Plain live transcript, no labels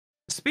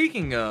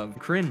Speaking of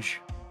cringe,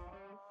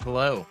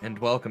 hello and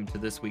welcome to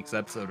this week's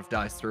episode of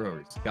Dice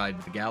Throwers Guide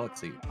to the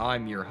Galaxy.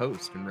 I'm your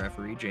host and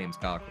referee, James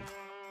Cochran.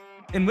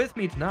 And with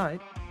me tonight,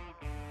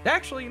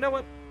 actually, you know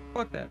what?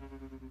 Fuck that.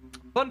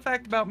 Fun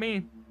fact about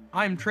me,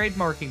 I'm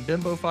trademarking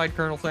Bimbo-fied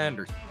Colonel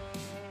Sanders.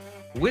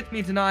 With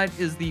me tonight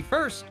is the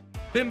first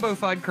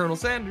Bimbo-fied Colonel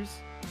Sanders,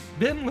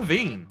 Ben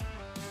Levine.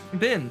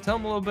 Ben, tell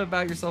them a little bit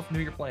about yourself and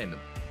who you're playing them.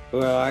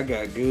 Well, I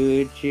got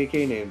good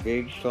chicken and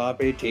big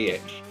sloppy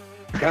tits.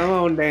 Come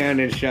on down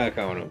and suck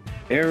on them.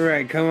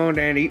 Everybody, come on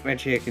down and eat my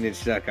chicken and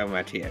suck on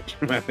my tits.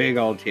 My big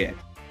old tits.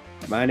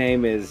 My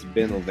name is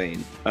Ben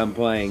Levine. I'm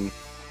playing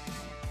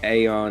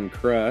Aeon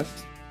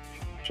Crust,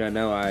 which I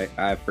know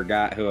I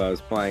forgot who I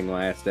was playing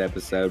last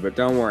episode, but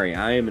don't worry,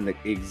 I am in the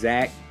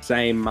exact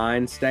same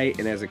mind state,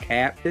 and as a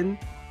captain,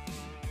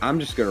 I'm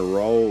just going to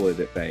roll with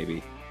it,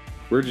 baby.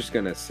 We're just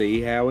going to see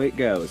how it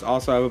goes.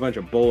 Also, I have a bunch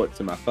of bullets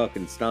in my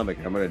fucking stomach,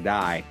 and I'm going to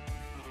die.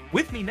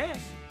 With me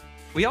next,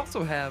 we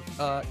also have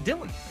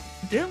Dylan.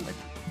 Dylan,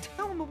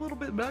 tell them a little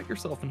bit about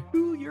yourself and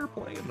who you're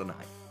playing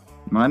tonight.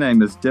 My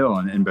name is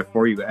Dylan, and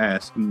before you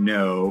ask,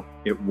 no,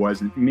 it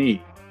wasn't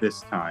me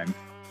this time.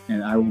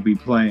 And I will be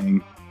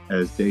playing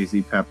as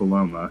Daisy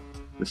Papilloma,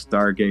 the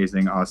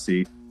stargazing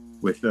Aussie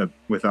with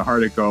a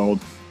heart of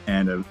gold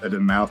and a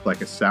mouth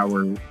like a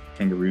sour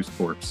kangaroo's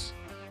corpse.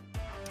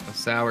 A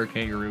sour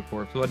kangaroo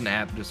corpse. What an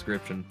apt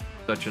description.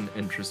 Such an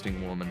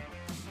interesting woman.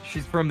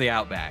 She's from the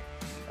Outback.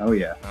 Oh,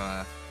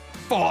 yeah.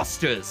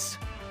 Foster's.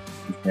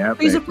 Yeah,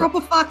 He's a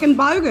proper fucking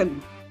bogan.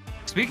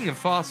 Speaking of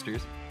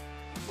Foster's,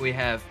 we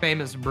have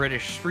famous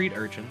British street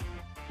urchin,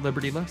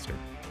 Liberty Lester.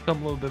 Tell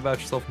me a little bit about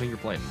yourself and who you're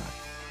playing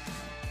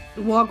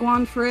tonight.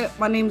 Wagwan for it.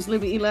 My name's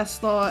Liberty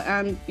Lester,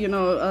 and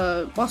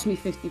boss me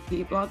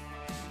 50p, blood.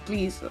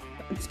 Please,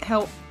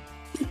 help.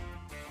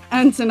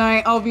 And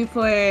tonight I'll be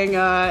playing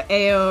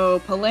Ao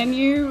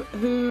Polenu,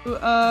 who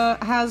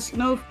has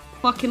no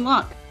fucking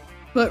luck.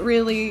 But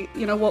really,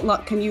 what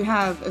luck can you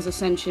have as a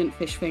sentient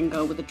fish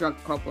finger with a drug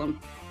problem?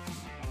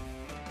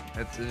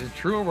 That's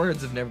truer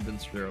words have never been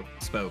spoken.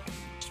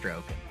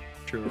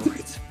 Truer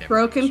words have never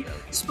Broken, been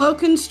spoken.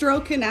 spoken,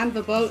 stroken, and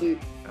verboten.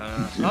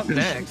 Up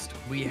next,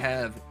 we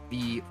have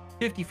the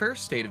 51st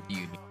State of the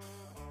Union,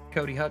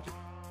 Cody Hudgens.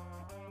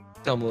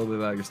 Tell me a little bit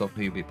about yourself and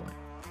who you'll be playing.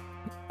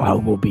 I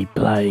will be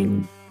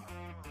playing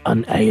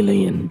an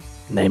alien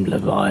named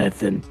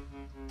Leviathan.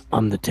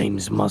 I'm the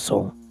team's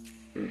muscle.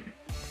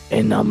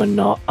 And I'm a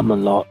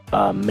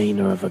lot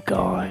meaner of a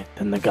guy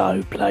than the guy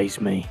who plays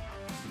me.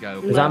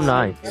 Because I'm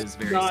nice. Is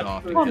very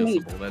soft and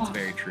kissable. That's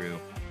very true.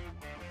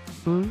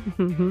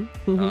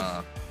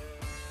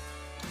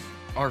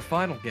 Our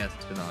final guest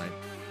tonight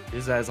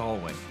is, as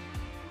always,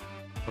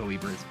 Bowie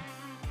Brisbane.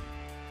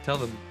 Tell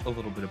them a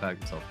little bit about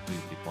yourself and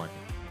who you'll be playing.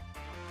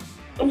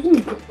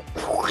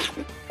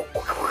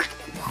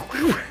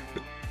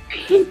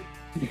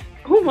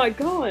 Oh my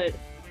god,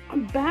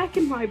 I'm back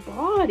in my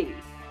body.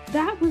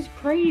 That was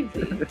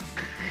crazy.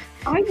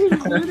 I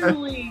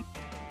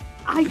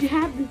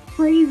had this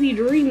crazy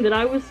dream that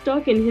I was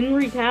stuck in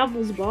Henry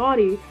Cavill's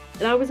body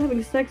and I was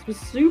having sex with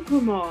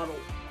supermodels.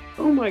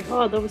 Oh my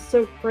god, that was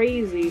so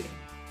crazy.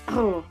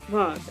 Oh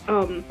fuck.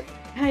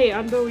 Hey,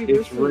 I'm Bowie.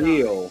 It's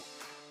real.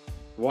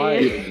 Why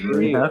is it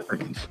real?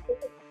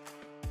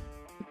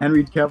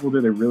 Henry Cavill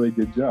did a really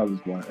good job as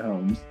White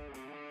Helms.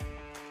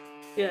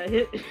 Yeah,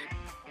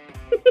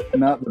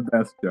 Not the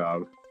best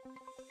job.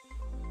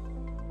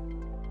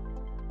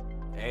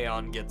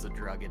 Aeon gets a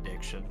drug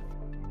addiction.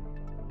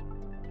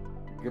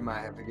 You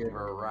might have to give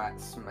her a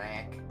right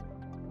smack.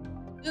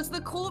 Does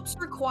the corpse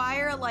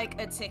require,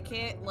 a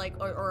ticket,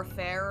 or a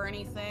fare or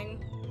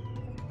anything?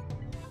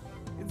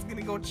 It's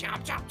gonna go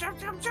chomp, chomp, chomp,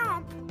 chomp,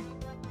 chomp.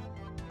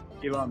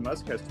 Elon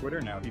Musk has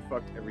Twitter now. He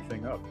fucked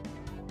everything up.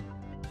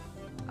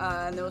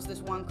 And there was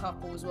this one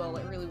couple as well,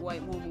 really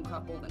white Mormon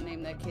couple that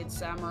named their kid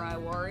Samurai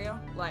Warrior,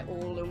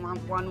 all in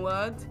one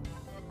word.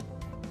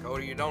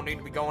 Cody, you don't need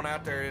to be going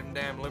out there in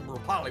damn liberal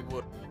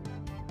Hollywood.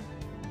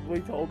 We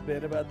told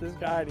Ben about this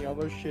guy and he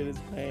almost shit his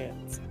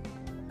pants.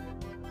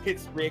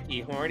 It's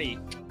Ricky, horny.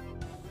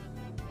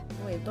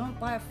 Wait, don't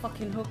buy a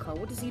fucking hooker.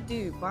 What does he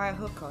do? Buy a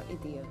hooker,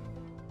 idiot.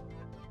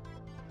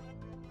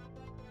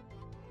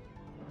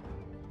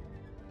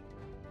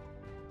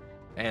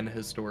 And a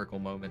historical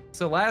moment.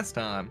 So last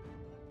time,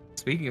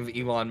 speaking of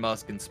Elon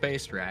Musk and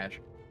space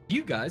trash,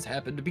 you guys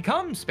happened to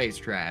become space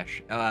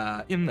trash,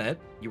 in that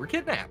you were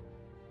kidnapped.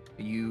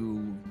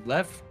 You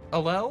left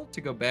Alell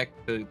to go back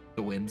to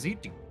the Whimsy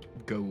to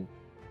go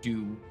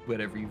do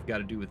whatever you've got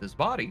to do with his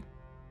body.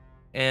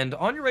 And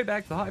on your way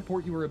back to the high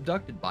port, you were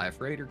abducted by a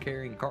freighter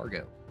carrying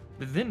cargo.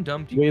 They then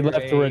dumped you. We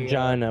left the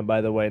Regina,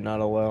 by the way, not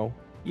Alell.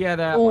 Yeah,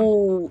 that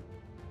one.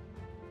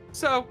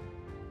 So,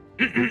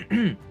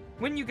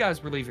 when you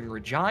guys were leaving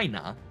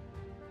Regina,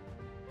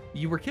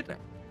 you were kidnapped.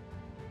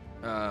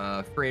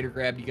 Freighter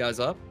grabbed you guys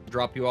up,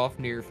 dropped you off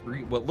near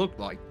what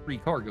looked like three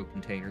cargo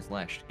containers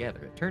lashed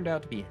together. It turned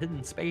out to be a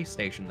hidden space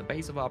station, the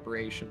base of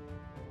operation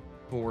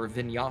for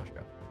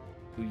Vinyasha,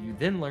 who you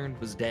then learned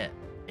was dead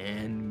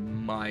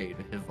and might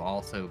have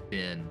also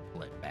been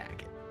let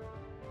back.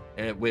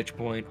 At which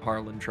point,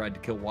 Harlan tried to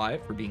kill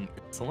Wyatt for being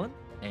insolent,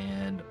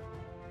 and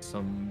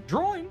some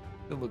droid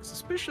that looks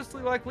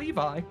suspiciously like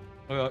Levi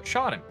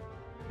shot him.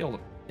 Killed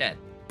him. Dead.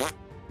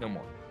 No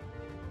more.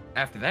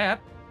 After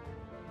that,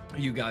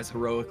 you guys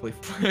heroically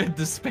fled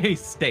the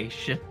space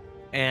station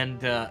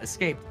and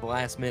escaped at the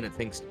last minute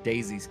thanks to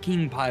Daisy's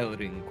keen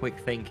piloting, quick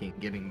thinking,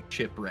 getting the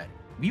ship ready.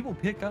 We will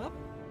pick up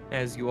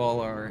as you all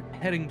are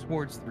heading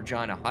towards the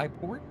Regina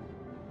Highport.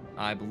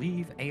 I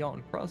believe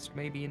Aeon Crust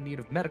may be in need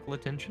of medical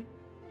attention.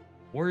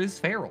 Or is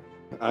feral?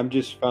 I'm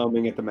just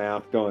foaming at the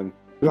mouth, going.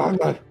 Well,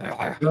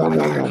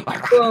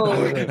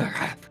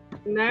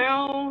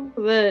 now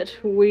that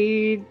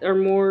we are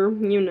more,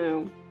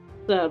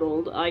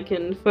 settled, I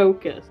can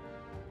focus.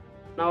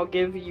 And I'll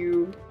give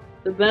you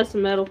the best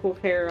medical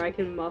care I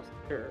can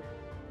muster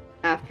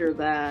after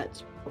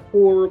that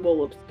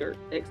horrible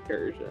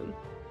excursion.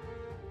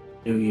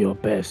 Do your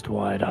best,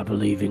 Wyatt. I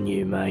believe in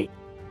you, mate.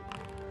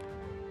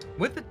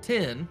 With the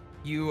 10,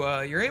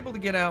 you're able to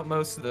get out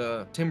most of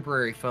the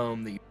temporary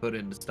foam that you put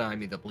in to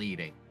stymie the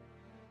bleeding.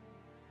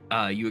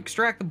 You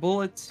extract the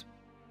bullets,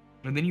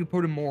 and then you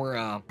put a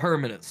more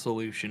permanent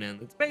solution in.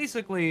 It's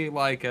basically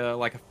like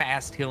a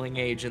fast healing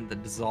agent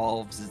that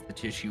dissolves as the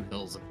tissue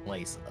heals in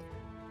place of it.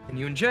 And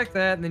you inject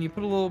that, and then you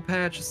put a little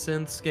patch of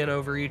synth skin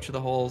over each of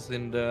the holes,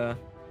 and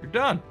you're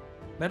done.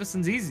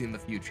 Medicine's easy in the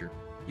future.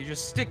 You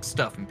just stick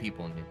stuff in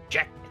people and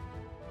inject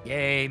it.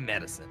 Yay,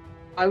 medicine.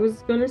 I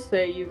was gonna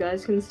say, you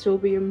guys can still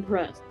be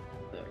impressed,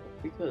 though,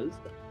 because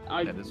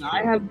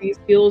I have these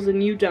skills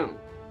and you don't.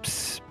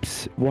 Psst,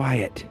 psst,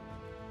 Wyatt.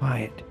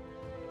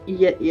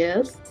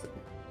 Yes?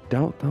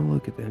 Don't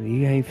look at them.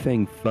 You got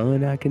anything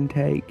fun I can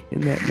take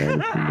in that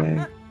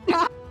medicine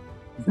bag?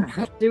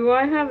 Do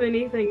I have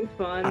anything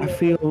fun? I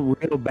feel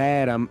real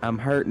bad. I'm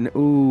hurting.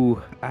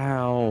 Ooh,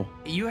 ow.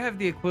 You have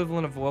the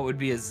equivalent of what would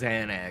be a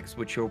Xanax,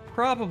 which you'll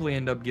probably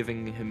end up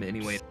giving him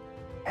anyway.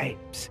 Hey,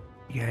 psst,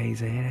 you got any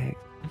Xanax?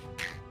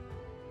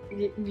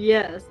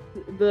 Yes.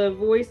 The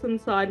voice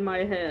inside my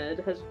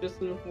head has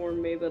just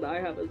informed me that I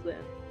have a Zen,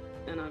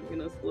 and I'm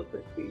gonna slip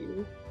it to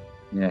you.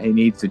 Yeah, he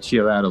needs to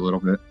chill out a little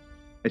bit.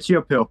 A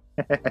chill pill.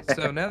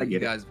 So now I that you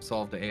get it. guys have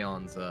solved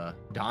Aeon's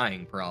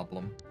dying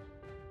problem,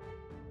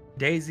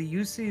 Daisy,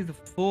 you see the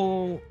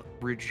full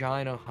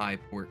Regina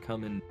Highport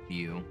come into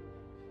view.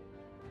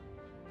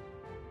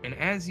 And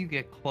as you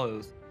get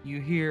close,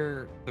 you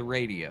hear the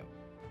radio,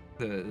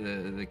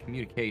 the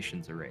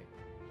communications array.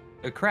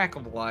 A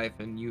crackle of life,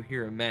 and you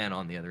hear a man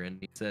on the other end.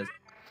 He says,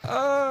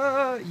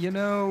 you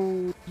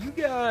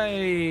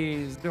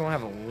guys don't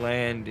have a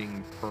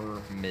landing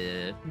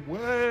permit.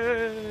 What?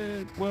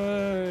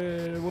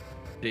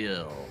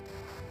 Still,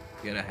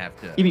 gonna have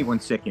to. Give me 1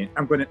 second.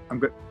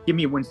 Give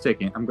me 1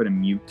 second. I'm gonna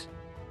mute.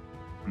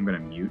 And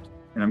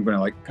I'm gonna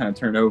like kind of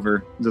turn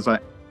over, just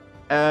like,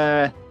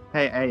 hey,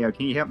 can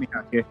you help me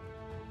out here?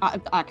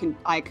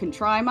 I can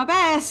try my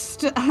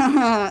best.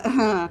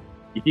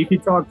 If you can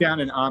talk down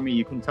an Ami,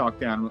 you can talk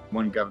down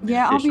one government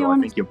Yeah, I'll be official. I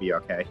honest. think you'll be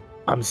okay.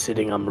 I'm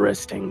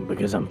resting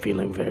because I'm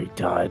feeling very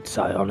tired,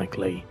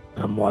 psionically.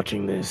 I'm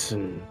watching this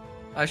and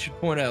I should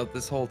point out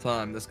this whole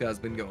time this guy's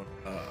been going,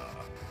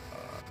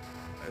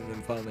 and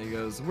then finally he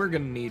goes, we're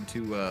gonna need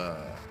to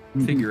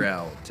figure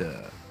out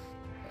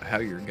how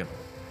you're gonna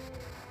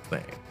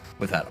thing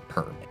without a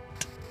permit.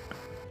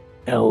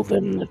 tell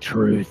them the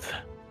truth.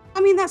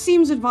 I mean, that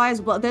seems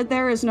advisable.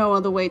 There is no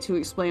other way to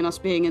explain us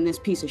being in this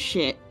piece of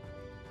shit.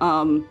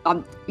 I'm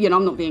not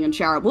being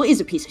uncharitable. It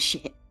is a piece of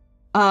shit.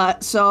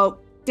 So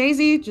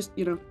Daisy just,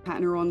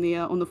 patting her on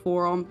the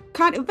forearm,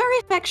 kind of very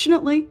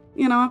affectionately,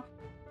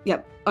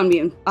 Yep. I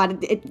mean,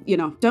 you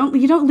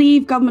don't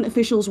leave government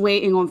officials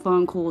waiting on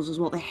phone calls as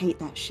well. They hate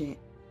that shit.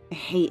 They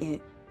hate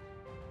it.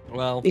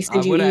 Well, They I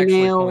send you would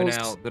actually point emails.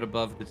 out that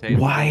above the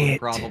table,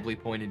 Wyatt. probably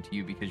pointed to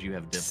you because you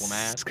have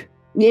diplomat.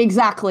 Yeah,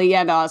 exactly.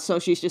 Yeah, no. So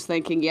she's just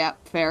thinking, yeah,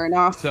 fair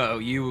enough. So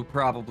you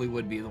probably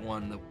would be the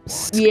one that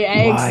wants. Yeah,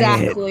 Wyatt.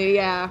 exactly.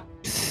 Yeah.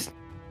 Psst.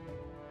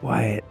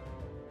 Wyatt.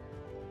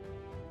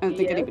 I don't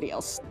think Yeah. anybody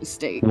else in the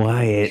state.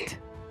 Wyatt.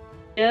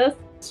 Yes?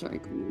 Sorry,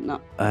 no.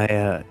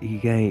 You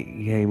got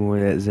any more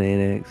of that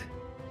Xanax?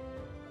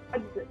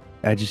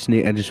 I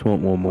just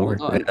want one more.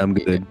 Hold on. I'm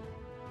good.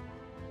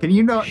 Can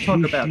you not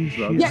talk about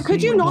drugs? Yeah,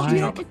 could you not? While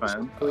Yeah, on the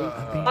phone?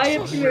 I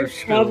have to We're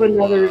shove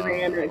another still,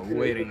 Xanax.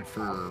 waiting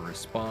for a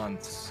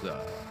response.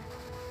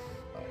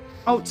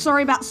 Oh,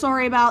 sorry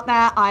about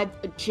that. I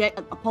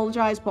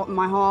apologize, bottom of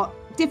my heart.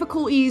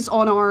 Difficulties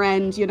on our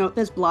end.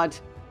 There's blood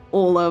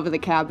all over the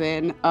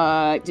cabin.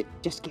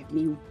 Just give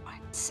me 1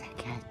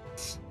 second.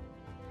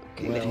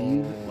 Okay.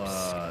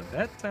 Well,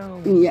 that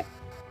sounds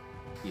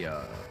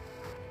Yeah.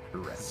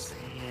 correct.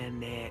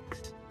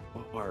 Xanax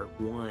part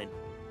 1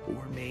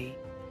 for me.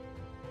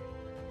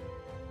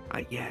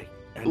 I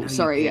know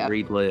sorry, you can't yeah.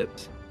 read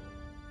lips.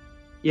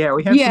 Yeah,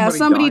 we have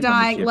Somebody dying. on the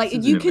dying. ship. Like This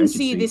is you an can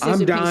see, emergency. this is I'm a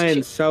piece of dying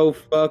shit. so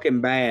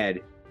fucking bad.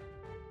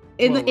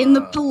 In Well,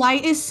 the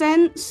politest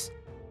sense,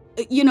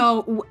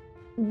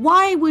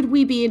 why would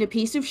we be in a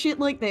piece of shit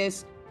like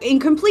this in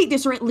complete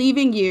disarray,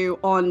 leaving you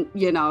on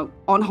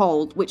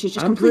hold, which is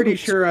just I'm completely pretty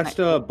sure I disrespectful.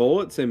 still have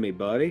bullets in me,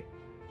 buddy.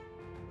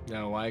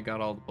 No, I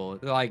got all the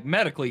bullets. Like,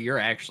 medically, you're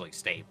actually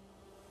stable.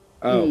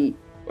 Oh,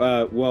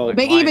 well, Like,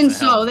 But why even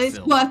it's a health so, it's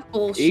facility. worth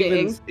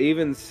bullshitting.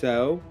 even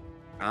so,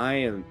 I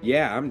am.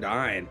 Yeah, I'm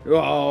dying.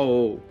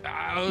 Oh,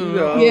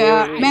 no.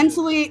 Yeah, Oh.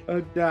 mentally.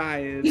 I'm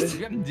dying.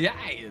 I'm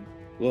dying.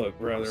 Look,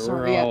 brother,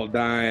 Sorry, we're yeah. all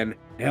dying.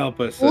 Help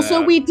us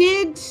Also, out. we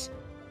did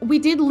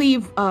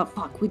leave.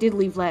 We did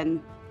leave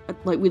Len.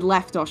 Like we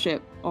left our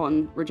ship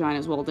on Regina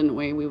as well, didn't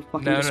we? We were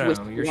fucking just No,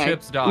 whisked your away.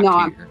 ship's docked No,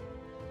 here.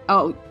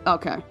 Oh,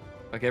 okay.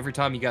 Like, every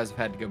time you guys have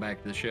had to go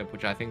back to the ship,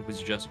 which I think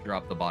was just to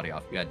drop the body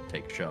off, you had to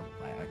take a shuttle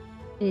back.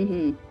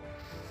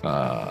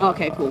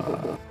 Okay,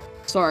 cool.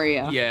 Sorry,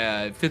 yeah.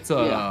 Yeah, if it's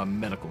a Yeah.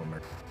 medical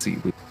emergency,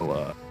 we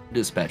will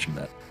dispatch him.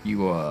 That you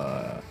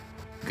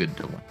good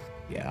to learn.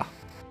 Yeah.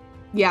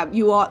 Yeah,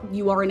 you are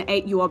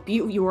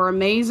beautiful, you are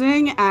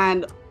amazing,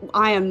 and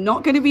I am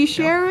not going to be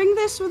sharing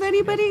this with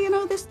anybody. You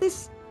know,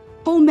 this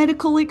whole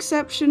medical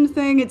exception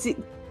thing. It's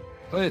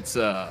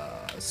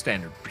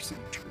standard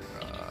procedure.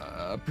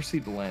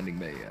 Proceed to landing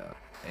bay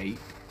 8,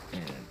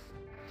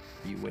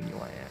 and when you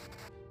land.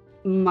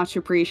 much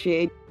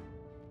appreciated.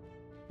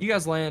 You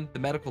guys land. The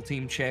medical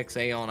team checks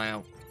Aeon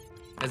out.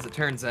 As it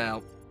turns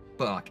out,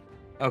 fuck.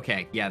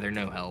 Okay, yeah, they're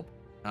no help.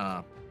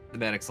 The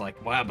medic's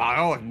like, well,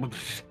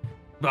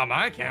 by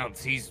my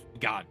accounts, he's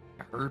got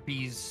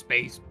herpes,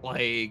 space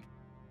plague,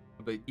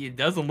 but it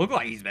doesn't look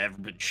like he's ever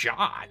been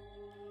shot.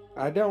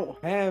 I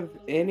don't have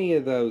any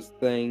of those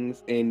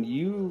things, and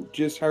you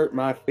just hurt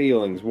my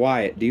feelings.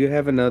 Wyatt, do you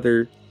have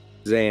another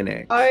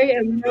Xanax? I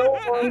am no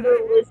longer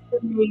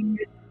listening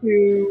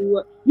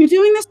to. You're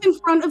doing this in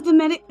front of the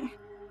medic.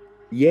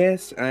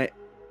 Yes,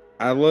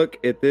 I look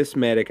at this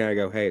medic and I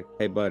go, hey,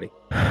 buddy,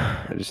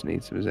 I just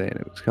need some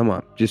Xanax. Come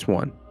on, just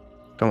one.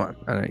 Come on,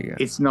 I know you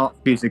got it. It's not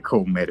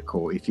physical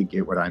medical, if you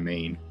get what I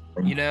mean.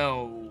 You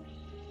know,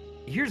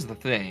 here's the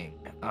thing.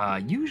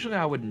 Usually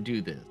I wouldn't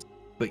do this,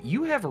 but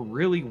you have a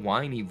really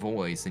whiny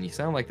voice, and you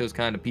sound like those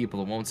kind of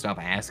people that won't stop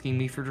asking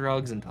me for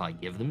drugs until I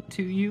give them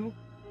to you.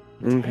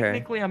 Okay.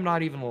 Technically, I'm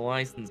not even a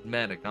licensed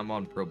medic. I'm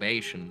on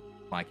probation,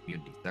 my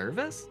community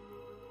service.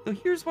 So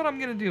here's what I'm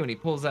gonna do. And he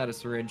pulls out a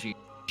syringe, he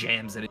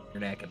jams it in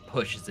your neck and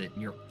pushes it,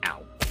 and you're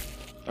out.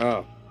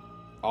 Oh,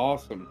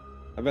 awesome.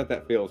 I bet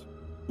that feels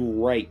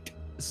great.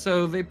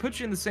 So they put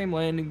you in the same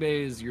landing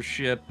bay as your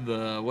ship,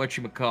 the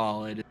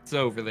whatchamacallit. It's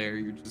over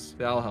there.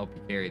 I'll help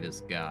you carry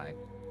this guy.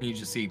 And you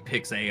just see he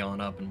picks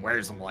Aeon up and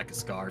wears him like a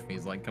scarf.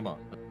 He's like, come on,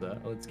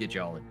 let's get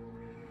y'all in.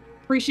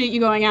 Appreciate you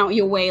going out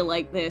your way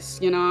like this,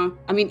 you know?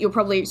 I mean, you're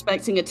probably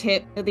expecting a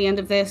tip at the end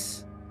of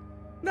this.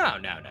 No.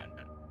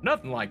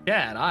 Nothing like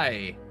that.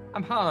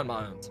 I'm high on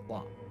my own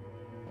supply.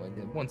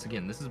 Once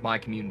again, this is my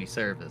community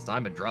service.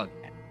 I'm a drug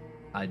addict.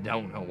 I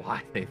don't know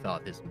why they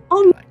thought this would be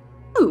Oh, good.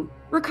 Ooh,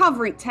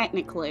 recovering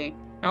technically.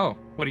 Oh,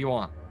 what do you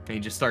want? And he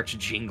just starts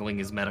jingling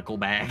his medical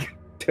bag.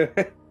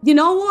 You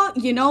know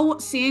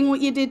what? Seeing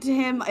what you did to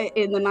him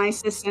in the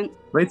nicest sense.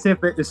 Let's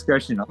have that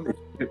discussion.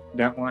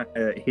 That one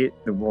hit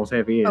the walls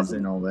heavy is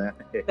and all that.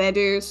 Fair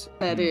dues.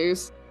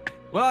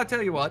 Well, I'll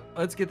tell you what.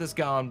 Let's get this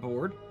guy on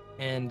board.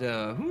 And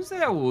who's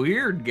that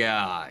weird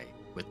guy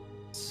with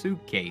a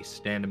suitcase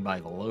standing by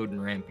the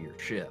loading ramp of your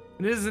ship?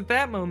 It is at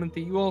that moment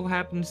that you all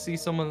happen to see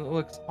someone that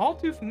looks all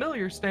too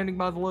familiar standing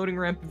by the loading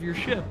ramp of your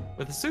ship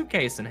with a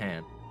suitcase in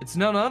hand. It's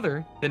none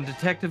other than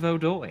Detective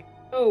O'Doy.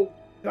 Oh,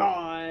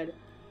 God.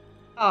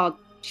 Oh,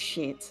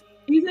 shit.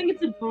 Do you think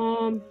it's a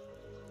bomb?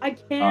 I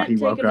can't he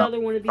take woke up.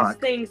 another one of these Fuck.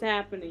 things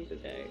happening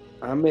today.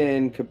 I'm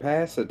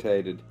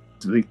incapacitated.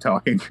 Sleep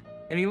talking.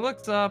 And he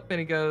looks up and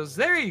he goes,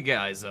 there you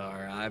guys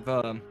are.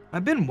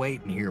 I've been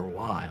waiting here a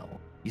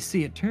while. You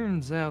see, it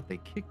turns out they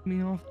kicked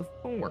me off the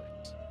force.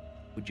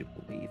 Would you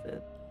believe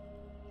it?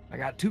 I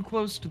got too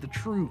close to the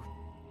truth.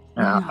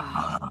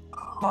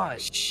 But,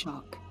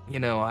 Shock. you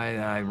know,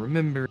 I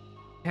remember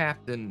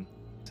Captain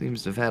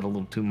seems to have had a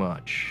little too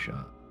much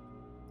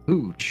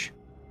hooch.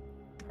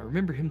 I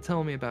remember him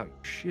telling me about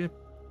your ship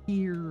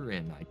here,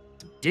 and I did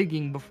some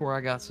digging before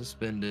I got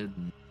suspended.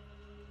 And,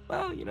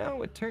 well, you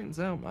know, it turns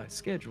out my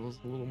schedule's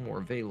a little more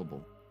available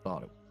than I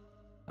thought it was.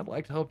 I'd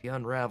like to help you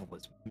unravel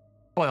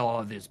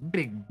this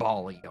big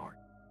ball of yarn.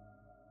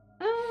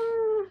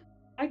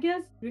 I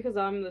guess because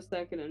I'm the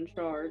second in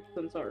charge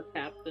since our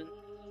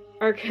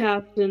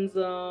captain's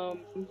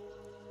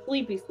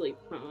sleepy sleep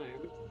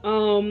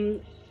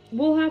time.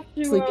 We'll have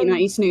to Sleepy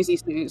nighty snoozy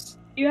snooze.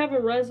 Do you have a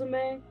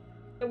resume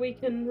that we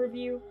can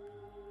review?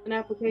 An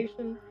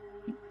application?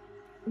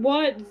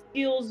 What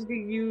skills do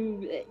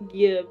you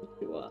give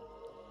to us?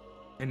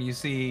 And you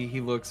see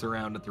he looks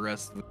around at the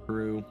rest of the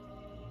crew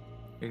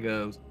and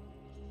goes,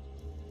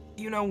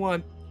 you know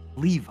what?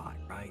 Levi,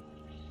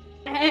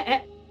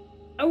 right?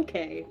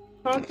 Okay.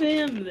 Talk to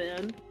him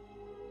then.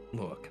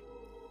 Look,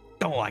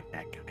 don't like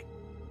that guy.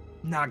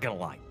 Not gonna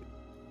like it.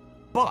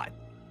 But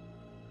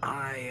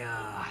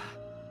I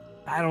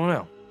don't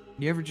know.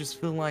 You ever just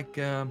feel like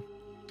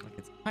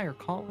it's a higher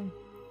calling?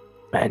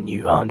 Man,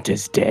 you hunt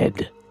is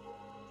dead.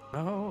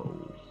 Oh.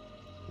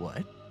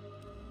 What?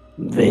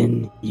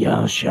 Vin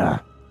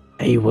Yasha.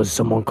 He was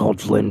someone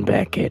called Flynn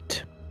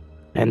Beckett.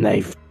 And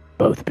they've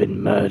both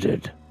been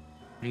murdered.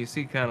 You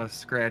see, kind of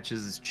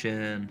scratches his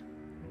chin,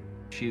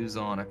 chews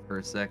on it for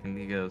a second.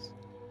 He goes,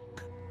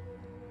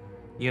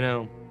 "You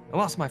know, I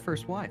lost my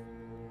first wife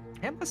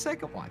and my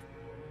second wife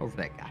over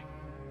that guy.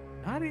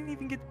 I didn't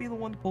even get to be the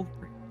one to pull the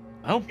trigger.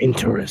 Well,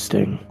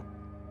 Interesting.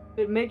 If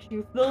it makes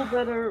you feel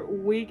better,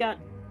 we got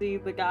to see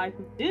the guy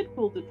who did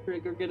pull the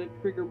trigger get a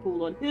trigger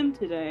pulled on him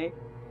today.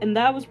 And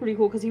that was pretty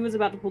cool because he was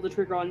about to pull the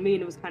trigger on me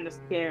and it was kind of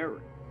scary.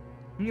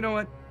 you know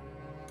what?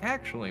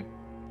 Actually,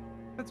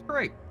 that's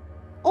great.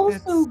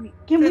 Also,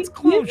 can we... It's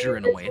closure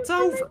in a way. It's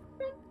over.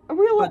 Are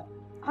we allowed...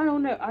 I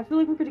don't know. I feel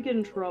like we're gonna get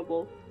in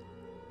trouble.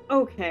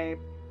 Okay.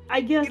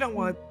 I guess... You know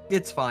what?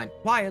 It's fine.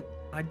 Wyatt,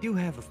 I do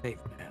have a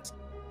favor to ask.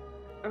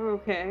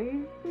 Okay.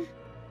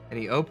 And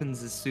he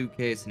opens his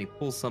suitcase and he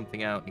pulls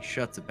something out and he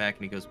shuts it back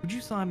and he goes, "Would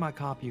you sign my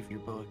copy of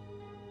your book?"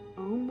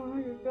 Oh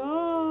my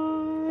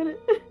god.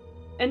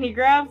 And he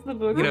grabs the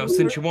book. You know,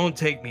 since you won't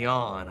take me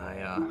on, I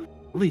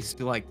at least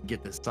do like to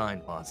get this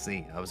signed while I see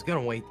you. I was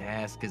gonna wait to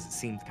ask because it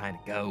seemed kind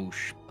of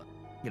gauche, but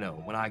you know,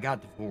 when I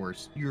got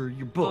divorced, your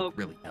book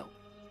really helped.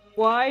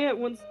 Wyatt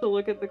wants to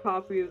look at the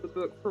copy of the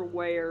book for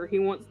where. He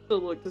wants to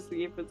look to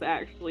see if it's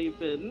actually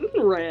been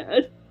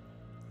read.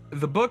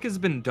 The book has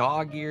been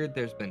dog-eared.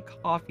 There's been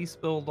coffee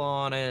spilled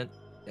on it.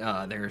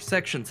 There are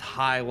sections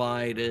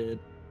highlighted.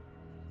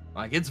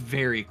 Like, it's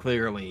very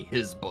clearly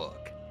his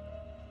book.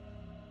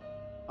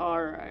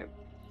 Alright.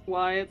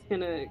 Wyatt's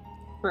gonna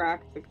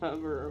crack the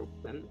cover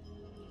open.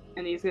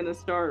 And he's gonna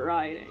start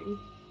writing.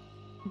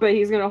 But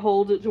he's gonna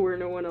hold it to where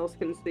no one else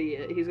can see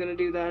it. He's gonna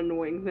do that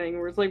annoying thing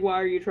where it's like, why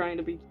are you trying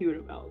to be cute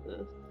about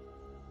this?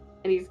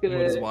 And he's gonna...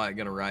 What is Wyatt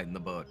gonna write in the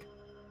book?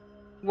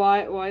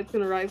 Wyatt's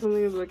gonna write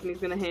something in the book and he's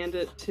gonna hand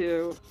it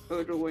to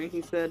Ojaway.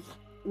 He said,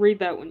 "Read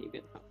that when you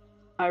get home."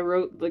 I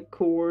wrote the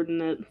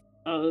coordinates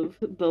of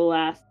the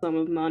last sum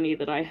of money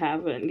that I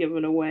haven't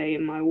given away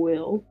in my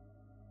will.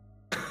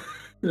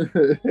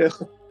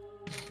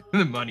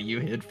 The money you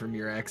hid from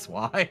your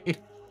ex-wife.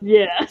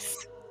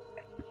 Yes.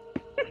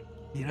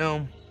 You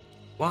know,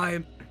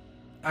 Wyatt,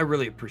 I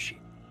really appreciate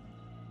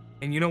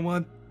it. And you know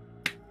what?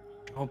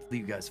 Hopefully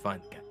you guys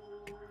find the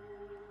guy.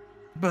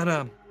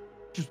 But,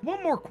 just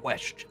one more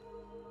question.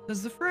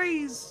 Does the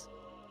phrase,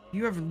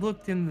 "You ever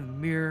looked in the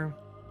mirror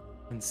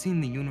and seen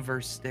the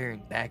universe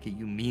staring back at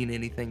you" mean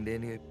anything to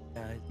any of you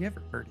guys? You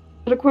ever heard it?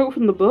 Is that a quote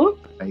from the book?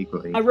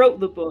 Vaguely. I wrote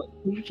the book.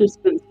 It's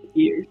just been some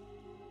years.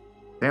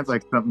 Sounds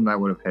like something I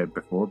would have had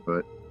before,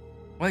 but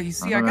Well, you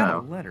see, I I don't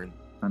got know. a letter.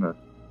 kind of.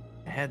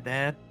 I had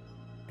that,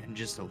 and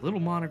just a little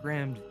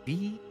monogrammed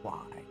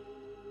V.Y.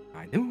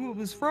 I knew who it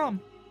was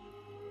from.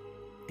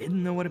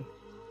 Didn't know what it...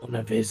 One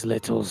of his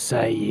little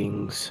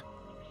sayings.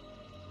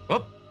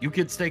 Well, you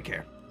kids take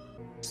care.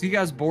 So you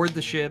guys board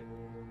the ship.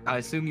 I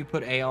assume you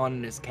put Aeon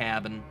in his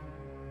cabin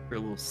for a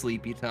little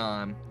sleepy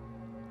time.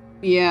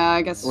 Yeah,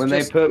 I guess. When they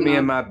just, put me you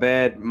in know, my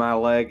bed, my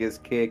leg is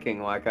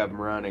kicking like I'm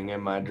running in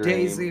my dream.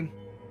 Daisy,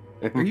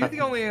 are you the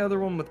only other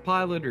one with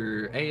pilot,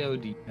 or AO,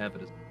 do you have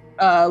it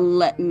as...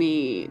 let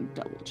me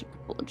double check.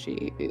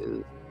 Apologies.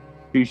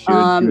 She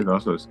should. She was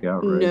also a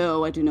scout, right?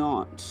 No, I do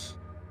not.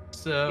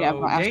 So, Yeah,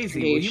 for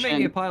Daisy, will you make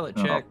me a astrogation. pilot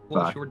Oh, check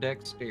plus fuck. your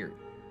dexterity?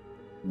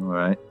 All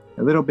right.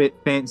 A little bit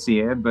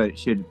fancier, but it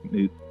should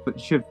move. But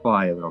it should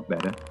fly a little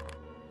better.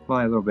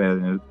 Fly a little better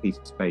than a piece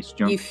of space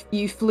junk.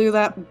 You flew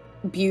that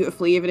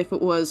beautifully, even if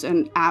it was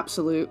an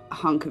absolute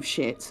hunk of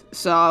shit.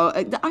 So,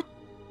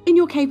 in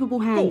your capable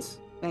hands,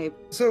 babe.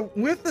 So,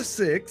 with the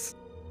 6,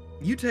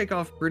 you take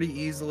off pretty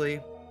easily.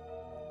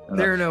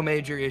 There are no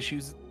major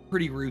issues.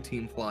 Pretty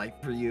routine flight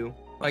for you.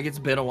 Like, it's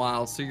been a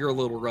while, so you're a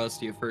little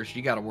rusty at first.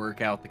 You gotta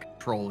work out the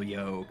control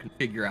yoke and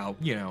figure out,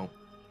 you know,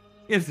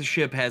 if the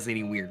ship has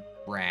any weird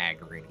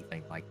drag or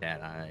anything like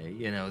that.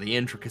 You know, the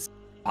intricacies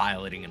of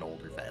piloting an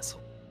older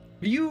vessel.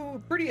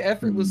 You pretty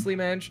effortlessly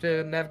managed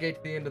to navigate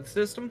to the end of the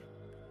system.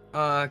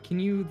 Can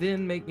you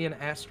then make me an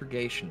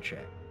astrogation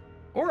check?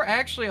 Or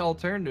actually,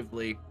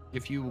 alternatively,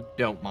 if you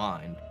don't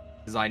mind,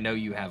 because I know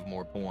you have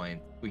more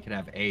points, we can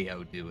have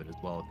AO do it as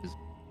well, because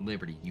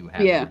Liberty, you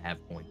have Yeah. to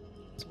have points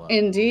as well.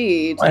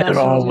 Indeed. Where that's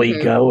are what we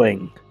you-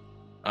 going?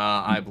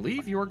 I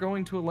believe you're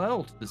going to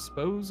Alell to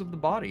dispose of the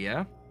body,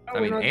 yeah? Oh, I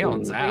we're mean, not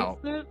Aeon's gonna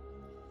out. waste it?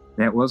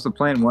 That was the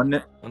plan, wasn't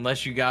it?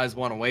 Unless you guys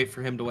want to wait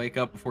for him to wake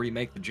up before you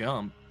make the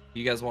jump.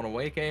 You guys want to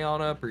wake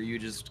Aeon up, or are you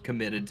just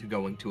committed to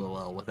going to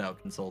Alell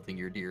without consulting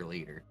your dear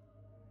leader?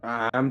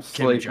 I'm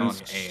sleeping. Jong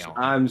Aeon.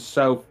 I'm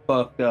so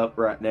fucked up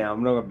right now.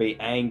 I'm gonna be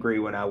angry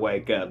when I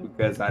wake up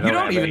because I don't, You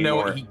don't have even any know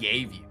more what he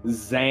gave you.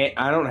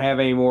 I don't have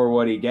any more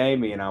what he gave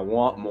me, and I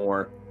want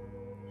more.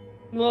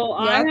 Well,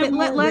 Yeah, I have but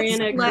more let's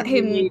Xanax let than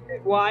him- you.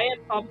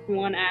 Wyatt pops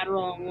one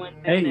Adderall and one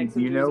Hey, Xanax you into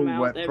his know mouth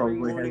what every probably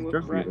morning has with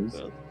drug dealers?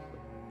 breakfast.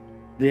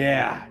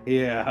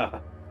 Yeah.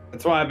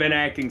 That's why I've been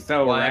acting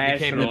so Well, I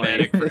became the irrationally.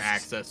 medic for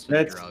access to the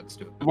That's- drugs.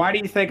 Why do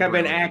you think I've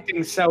been Brilliant.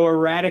 acting so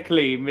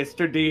erratically,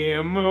 Mr.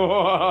 DM?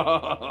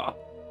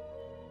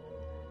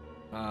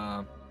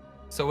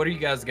 So what are you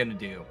guys gonna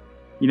do?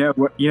 You know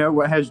what? You know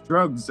what has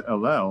drugs?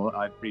 Alell.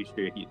 I'm pretty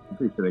sure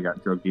they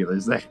got drug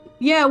dealers there.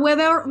 Yeah, where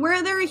there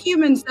are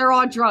humans, there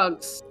are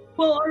drugs.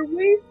 Well, are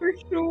we for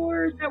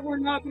sure that we're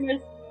not going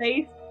to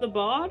face the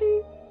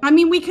body? I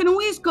mean, we can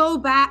always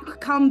come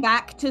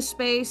back to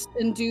space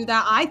and do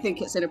that. I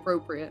think it's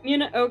inappropriate. You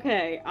know,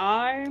 okay,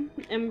 I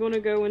am gonna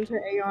go into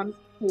Aeon's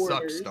quarters.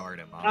 Suck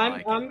stardom.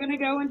 I'm gonna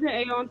go into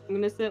Aeon. I'm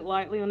gonna sit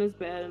lightly on his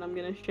bed and I'm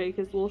gonna shake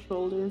his little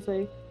shoulder and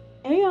say,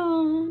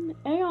 Aeon,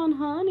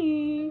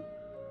 honey,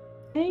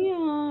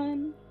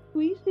 Aeon,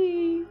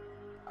 sweetie.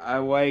 I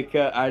wake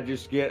up. I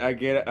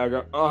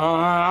go.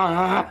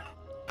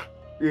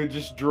 You're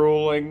just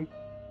drooling.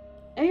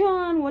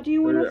 Aeon, what do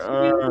you want us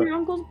to do with your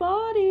uncle's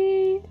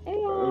body?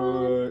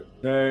 Aeon.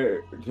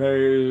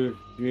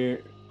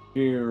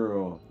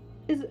 Funeral.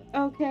 Is it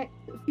okay?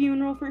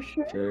 Funeral for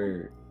sure.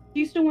 Sure. Do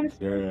you still want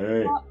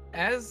to?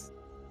 As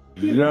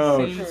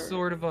No. scenes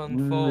sort of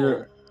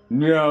unfold,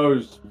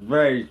 No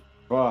space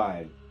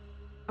fun.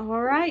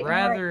 All right.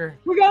 rather,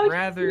 We're going to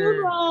rather,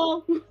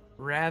 funeral.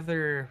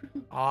 rather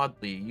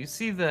oddly, you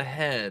see the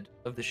head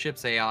of the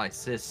ship's AI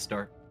cyst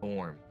start to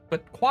form,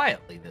 but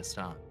quietly this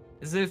time,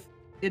 as if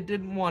it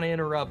didn't want to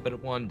interrupt, but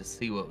it wanted to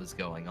see what was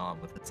going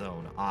on with its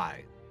own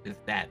eye, if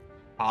that's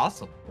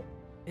possible.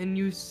 And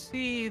you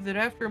see that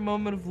after a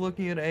moment of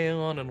looking at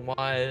Aeon and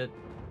Wyatt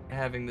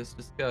having this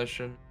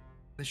discussion,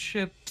 the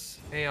ship's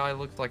AI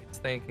looks like it's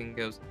thinking,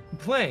 goes,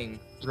 playing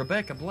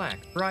Rebecca Black,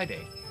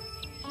 Friday.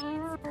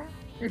 And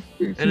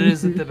it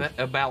is at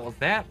about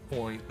that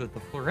point that the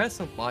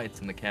fluorescent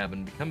lights in the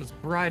cabin become as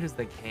bright as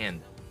they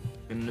can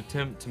in an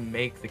attempt to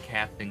make the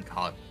captain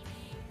cognizant.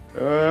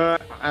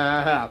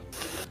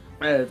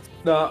 It's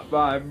not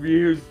my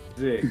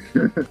music.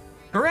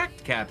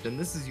 Correct, Captain.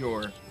 This is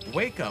your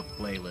wake-up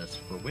playlist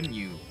for when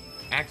you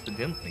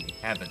accidentally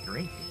have a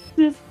drink.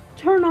 Just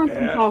turn on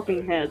some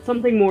talking heads,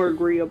 something more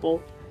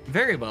agreeable.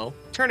 Very well.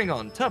 Turning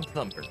on Tub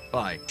Thumper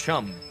by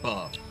Chumba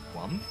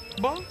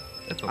Wumba?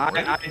 That's a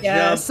I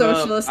Yeah, jump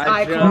socialist up,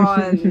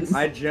 icons.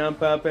 I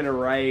jump up in a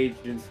rage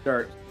and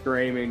start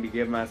screaming to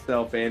give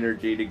myself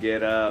energy to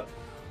get up.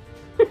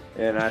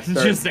 And I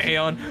start Just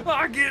Aeon.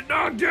 I get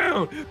knocked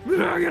down,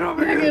 but I get up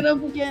I again. get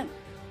up again.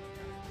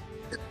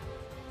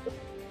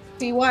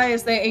 See, why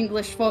is their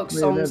English folk Man,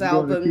 songs that's gonna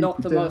album keep not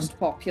you the down. most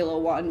popular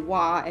one?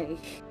 Why?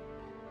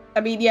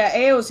 I mean, yeah,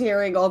 Ao's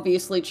hearing,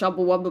 obviously,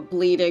 Chumbawamba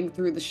bleeding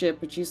through the ship,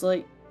 but she's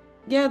like,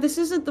 yeah, this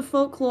isn't the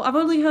folklore. I've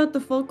only heard the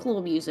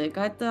folklore music.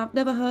 I've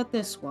never heard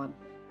this one.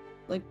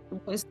 Like,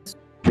 what is this?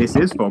 This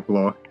is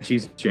folklore.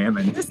 She's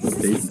jamming.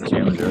 She's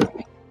jamming to it.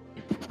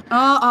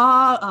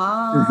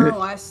 Oh,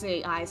 I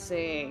see.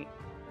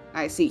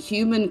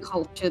 Human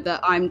culture that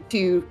I'm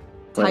too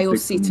Classic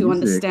tilesy to music.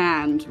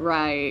 understand,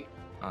 right.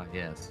 Ah,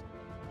 yes.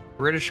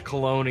 British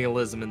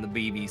colonialism in the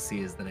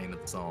BBC is the name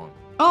of the song.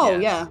 Oh,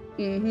 Yes.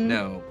 yeah. Mm-hmm.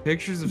 No,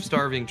 pictures of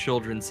starving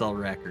children sell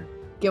record.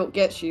 Guilt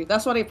gets you.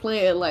 That's why they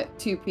play it at like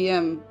 2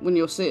 p.m. when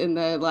you're sitting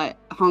there like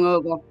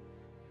hungover.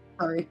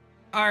 Sorry.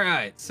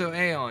 Alright, so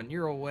Aeon,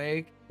 you're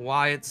awake.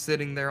 Wyatt's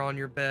sitting there on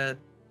your bed.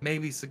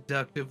 Maybe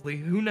seductively,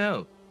 who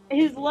knows?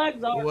 His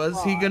legs are.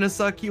 Was he gonna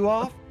suck you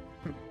off?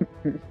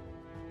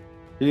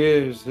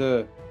 Yes,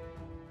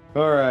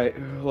 alright,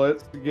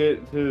 let's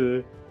get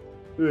to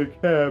the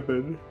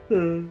cabin.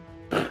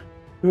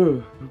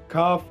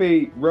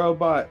 Coffee,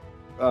 robot,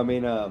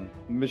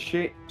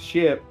 machine,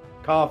 ship,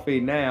 coffee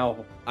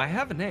now. I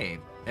have a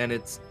name, and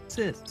it's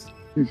Sis.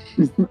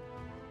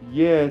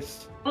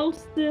 Yes, Oh,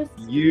 sis.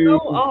 you, Go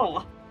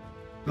off.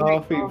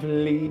 coffee,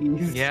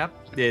 please. Yep,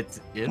 it's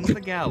in the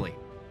galley.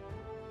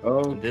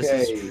 Okay. This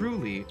is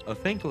truly a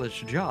thankless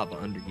job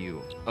under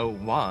you, oh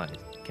wise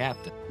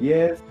captain.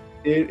 Yes,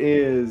 it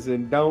is,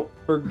 and don't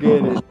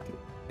forget it.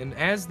 And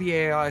as the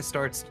AI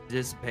starts to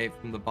dissipate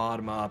from the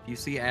bottom up, you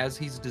see as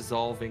he's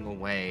dissolving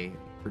away,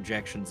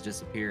 projections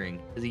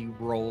disappearing, as he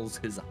rolls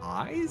his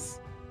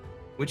eyes?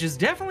 Which is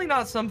definitely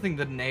not something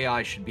that an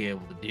AI should be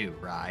able to do,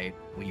 right?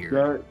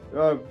 Weird.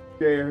 I'm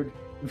scared.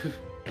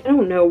 I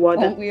don't know why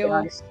Oh, that we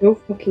are. guy's so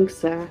fucking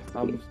sassy.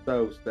 I'm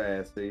so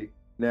sassy.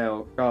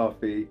 Now,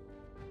 coffee.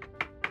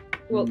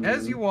 Well,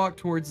 As you walk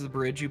towards the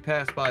bridge, you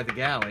pass by the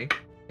galley,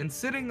 and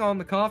sitting on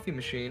the coffee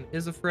machine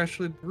is a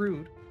freshly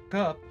brewed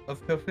cup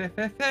of coffee.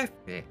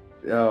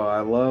 Oh, I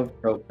love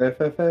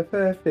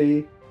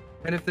coffee.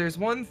 And if there's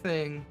one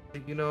thing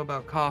that you know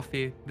about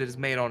coffee that is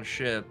made on a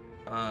ship,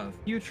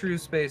 few true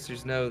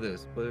spacers know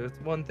this, but it's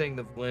one thing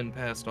that Flynn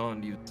passed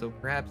on to you, so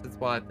perhaps it's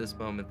why at this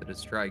moment that it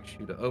strikes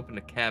you to open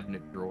a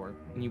cabinet drawer,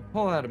 and you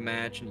pull out a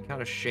match and you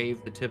kind of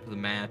shave the tip of the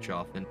match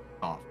off into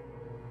coffee.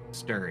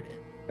 Stir it in.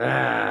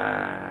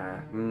 Ah.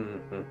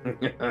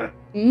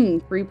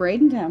 Free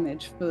brain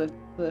damage for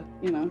the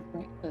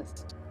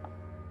breakfast.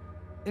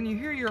 And you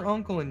hear your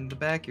uncle in the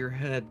back of your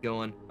head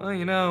going, oh,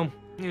 you know,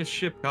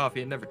 ship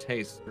coffee, it never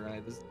tastes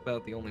right. This is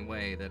about the only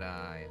way that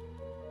I...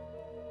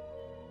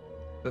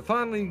 But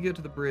finally you get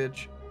to the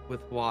bridge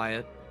with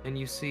Wyatt, and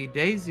you see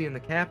Daisy in the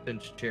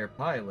captain's chair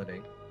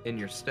piloting in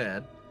your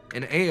stead,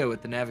 and Ao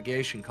at the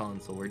navigation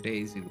console where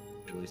Daisy would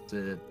usually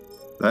sit.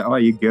 Oh,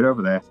 you get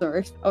over there.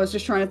 Sorry. I was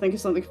just trying to think of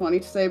something funny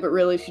to say, but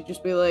really she'd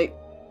just be like,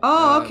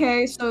 oh, Um,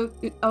 okay, so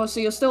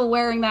you're still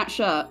wearing that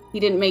shirt. He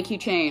didn't make you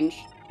change.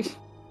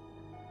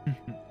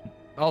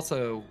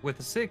 Also, with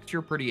a 6,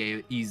 you're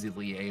pretty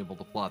easily able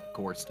to plot the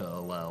course to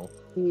Alell.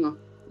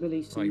 Really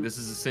Like, soon. this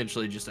is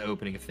essentially just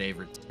opening a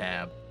favorites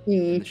tab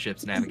in the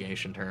ship's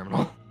navigation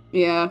terminal.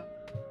 Yeah.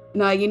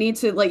 No, you need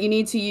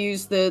to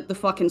use the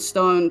fucking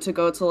stone to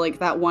go to like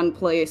that one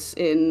place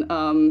in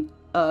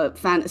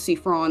Fantasy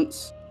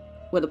France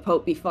where the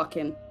Pope be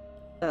fucking.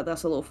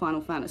 That's a little Final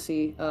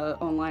Fantasy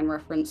online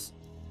reference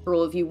for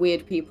all of you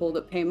weird people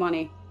that pay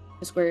money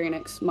to Square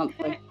Enix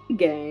monthly.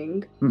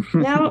 Gang.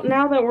 Now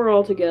that we're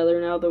all together,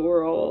 now that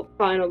we're all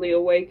finally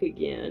awake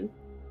again,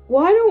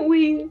 why don't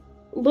we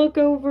look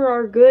over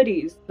our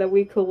goodies that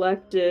we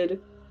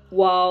collected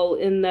while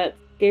in that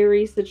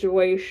scary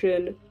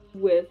situation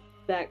with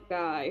that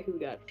guy who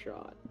got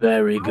shot?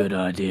 Very good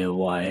idea,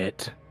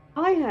 Wyatt.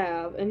 I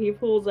have, and he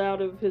pulls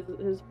out of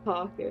his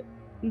pocket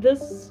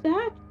this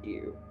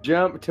statue.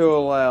 Jump to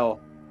Alell.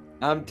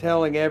 I'm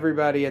telling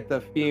everybody at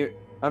the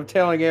I'm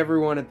telling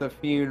everyone at the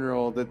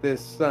funeral that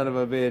this son of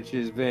a bitch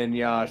is Ben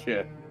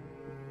Yasha.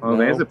 Well, No.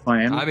 there's a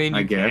plan. I mean,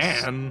 you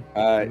guess. can.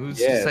 Who's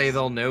Yes. to say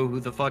they'll know who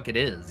the fuck it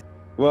is?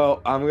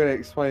 Well, I'm gonna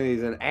explain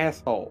he's an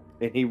asshole,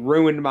 and he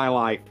ruined my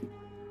life.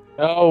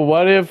 Oh,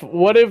 what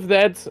if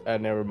that's...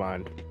 never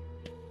mind.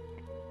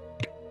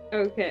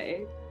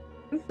 Okay,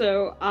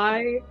 so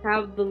I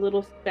have the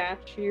little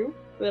statue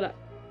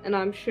and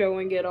I'm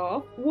showing it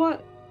off.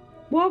 What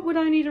would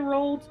I need to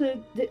roll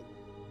to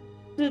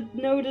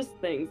notice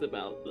things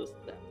about this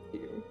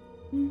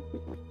statue?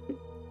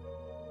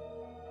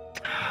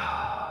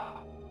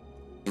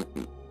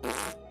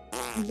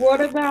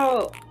 What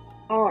about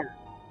art?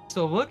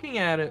 So looking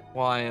at it,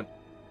 Wyatt,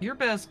 your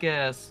best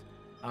guess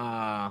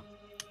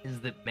is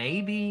that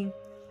maybe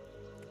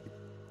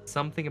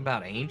something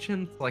about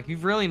ancients? Like,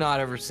 you've really not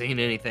ever seen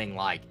anything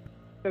like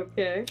it.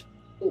 Okay.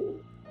 Cool.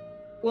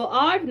 Well,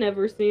 I've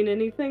never seen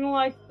anything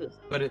like this.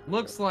 But it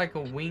looks like a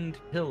winged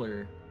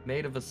pillar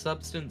made of a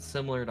substance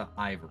similar to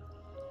ivory.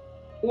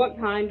 What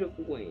kind of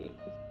wings?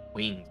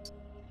 Wings.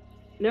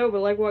 No,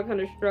 but like what kind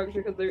of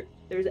structure? Because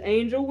there's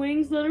angel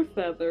wings that are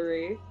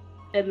feathery,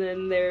 and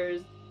then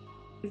there's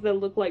things that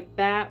look like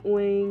bat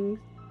wings,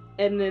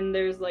 and then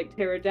there's like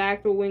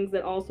pterodactyl wings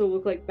that also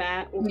look like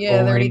bat wings.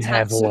 Yeah, there are any Boring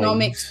have taxonomic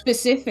wings.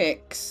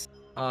 specifics.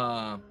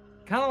 Kind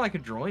of like a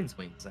drone's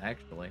wings,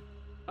 actually.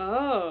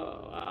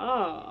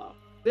 Oh.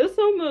 This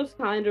almost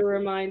kind of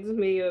reminds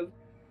me of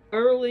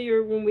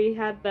earlier when we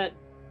had that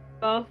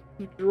buff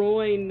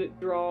droid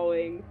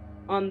drawing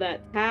on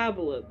that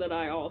tablet that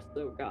I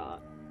also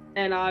got.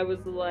 And I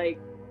was like,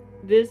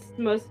 this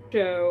must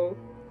show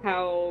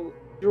how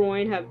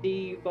droid have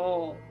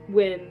de-evolved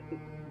when...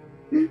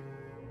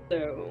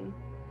 So,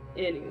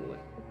 anyway.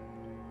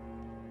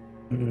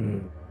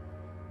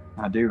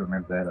 I do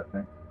remember that, I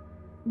think.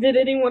 Did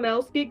anyone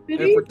else get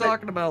goodies? If we're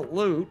talking about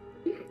loot,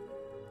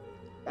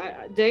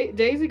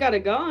 Daisy got a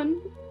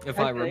gun. if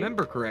I I think.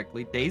 remember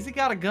correctly, Daisy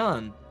got a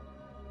gun,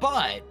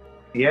 but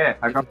Yeah,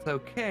 I if got it's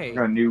okay,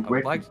 a new I would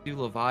weapon. like to do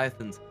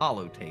Leviathan's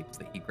holotapes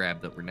that he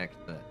grabbed that were next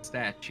to that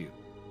statue.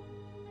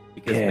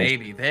 Because Yeah.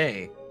 maybe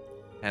they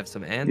have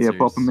some answers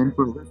pop 'em in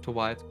for a lift. to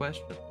Wyatt's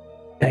question.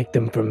 Take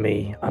them from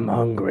me. I'm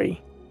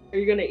hungry. Are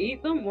you gonna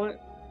eat them?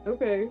 What?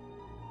 Okay.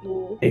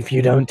 Cool. If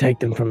you don't take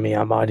them from me,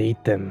 I might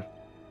eat them.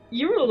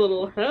 You're a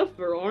little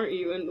heifer, aren't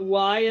you? And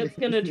Wyatt's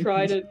gonna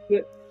try to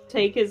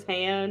take his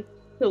hand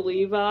to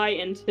Levi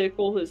and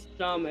tickle his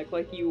stomach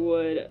like you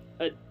would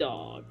a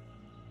dog.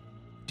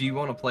 Do you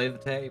want to play the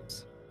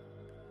tapes?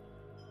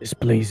 This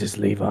pleases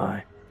Levi.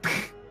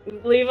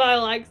 Levi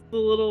likes the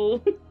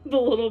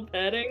little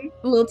petting.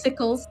 Little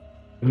tickles.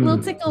 Hmm.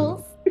 Little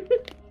tickles.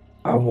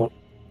 I want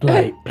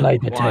play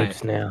the Why?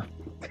 tapes now.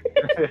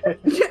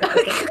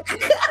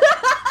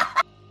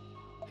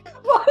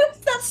 Why is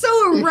that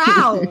so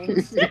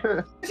aroused?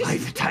 Play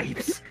the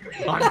tapes.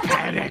 I'm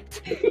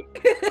panicked.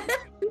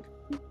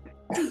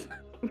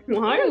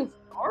 Why? I'm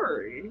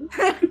sorry.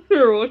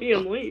 For what he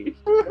unleashed.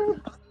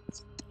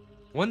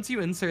 Once you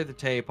insert the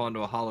tape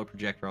onto a hollow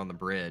projector on the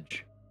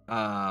bridge,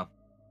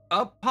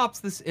 up pops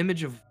this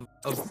image of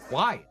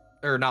Wyatt.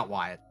 Or not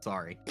Wyatt,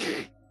 sorry.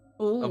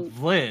 Ooh,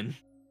 Of Lynn.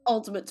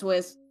 ultimate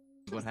twist.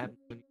 What happens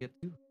when you get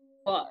to it?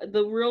 Well,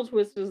 the real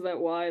twist is that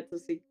Wyatt's a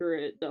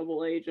secret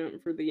double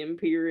agent for the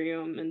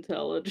Imperium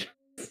intelligence.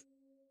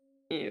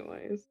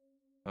 Anyways.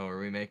 Oh, are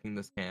we making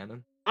this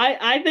canon?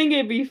 I think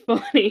it'd be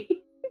funny,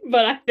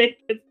 but I think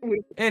it's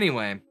weird.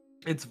 Anyway,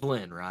 it's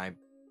Vlyn, right?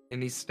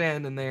 And he's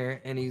standing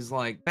there, and he's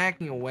like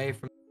backing away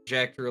from the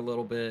projector a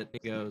little bit.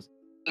 He goes,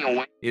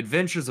 The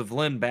Adventures of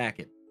Lynn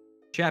Backett,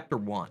 Chapter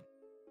 1,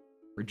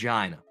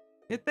 Regina.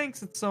 It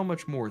thinks it's so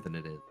much more than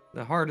it is.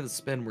 The heart of the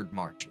Spinward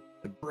Marches,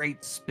 the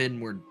great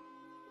Spinward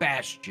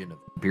bastion of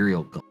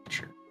imperial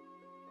culture.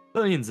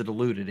 Billions of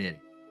deluded idiots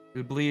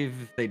who believe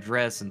if they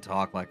dress and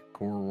talk like a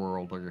core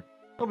worlder,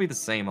 they'll be the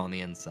same on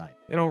the inside.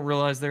 They don't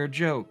realize they're a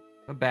joke,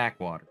 a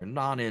backwater, a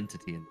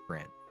non-entity in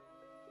print.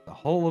 The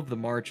whole of the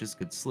marches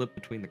could slip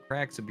between the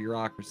cracks of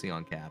bureaucracy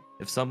on Cap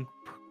if some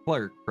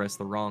clerk pressed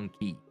the wrong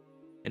key.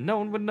 And no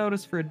one would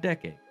notice for a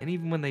decade, and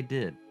even when they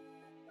did,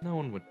 no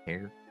one would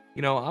care.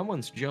 You know, I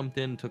once jumped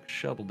in, took a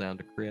shuttle down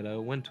to Credo,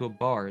 went to a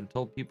bar, and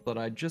told people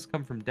that I'd just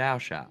come from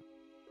Dowshop,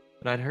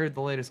 that I'd heard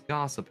the latest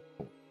gossip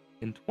report.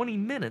 In 20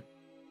 minutes,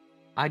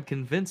 I'd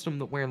convinced them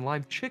that wearing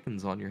live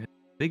chickens on your head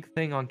was a big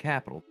thing on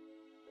Capitol.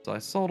 So I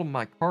sold them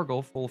my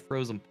cargo full of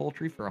frozen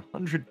poultry for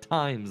 100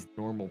 times the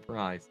normal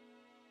price.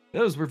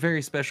 Those were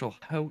very special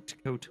haute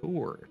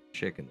couture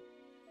chicken.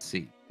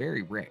 See,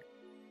 very rare.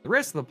 The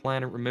rest of the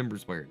planet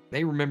remembers weird.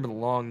 They remember the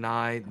long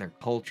night, and their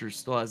culture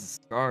still has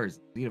the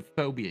scars and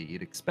xenophobia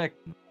you'd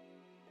expect from them.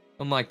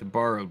 Unlike the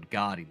borrowed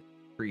gaudiness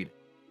of freedom.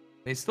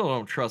 They still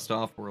don't trust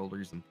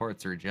off-worlders in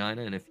parts of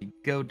Regina, and if you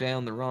go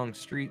down the wrong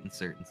street in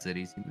certain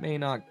cities, you may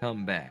not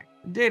come back.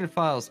 The data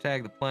files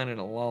tag the planet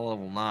at law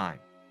level 9.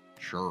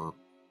 Sure,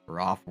 for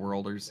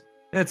off-worlders.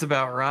 That's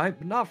about right,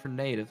 but not for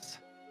natives.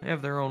 They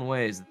have their own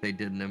ways that they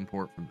didn't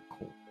import from the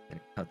core, and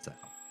it cuts out.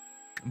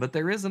 But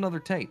there is another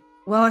tape.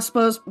 Well, I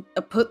suppose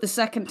put the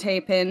second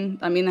tape in.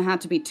 I mean, there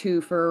had to be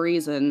two for a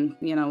reason.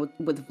 You know,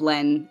 with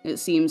Vlen, it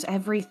seems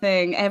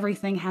everything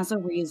has a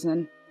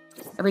reason.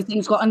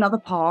 Everything's got another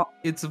part.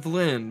 It's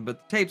Vlyn,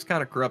 but the tape's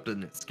kind of corrupted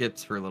and it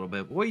skips for a little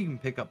bit. But what you can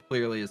pick up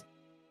clearly is,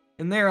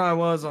 and there I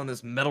was on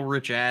this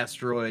metal-rich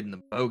asteroid in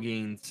the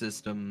Bogine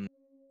system.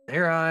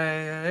 There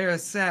I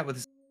sat with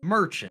this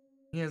merchant.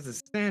 He has a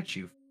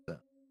statue for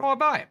stuff. Oh, I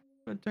buy it.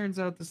 It turns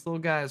out this little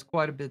guy has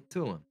quite a bit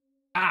to him.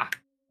 Ah,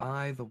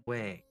 by the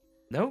way,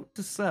 note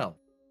to self: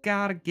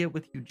 gotta get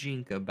with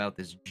Eugenia about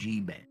this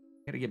G-band.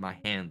 Gotta get my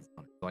hands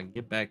on it so I can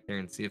get back there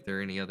and see if there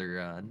are any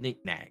other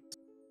knickknacks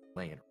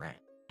laying around.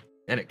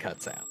 And it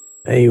cuts out.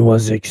 He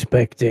was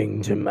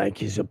expecting to make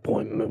his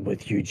appointment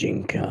with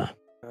Eugenia.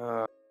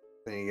 Then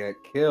he got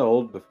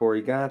killed before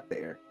he got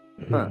there.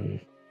 Huh.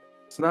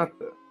 It's not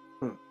the...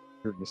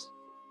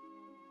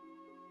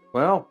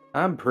 Well,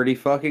 I'm pretty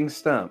fucking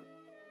stumped.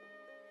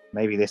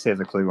 Maybe this has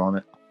a clue on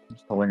it.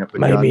 Just holding up the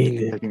Maybe.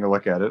 gun, taking a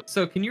look at it.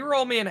 So can you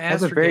roll me an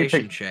Has a very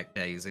astrogation big- check,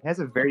 Daisy? It has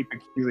a very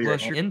peculiar...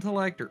 Plus your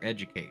intellect or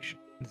education.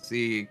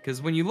 See,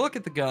 because when you look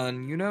at the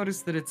gun, you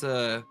notice that it's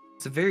a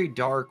very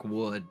dark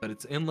wood, but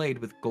it's inlaid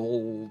with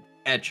gold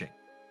etching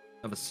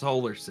of a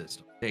solar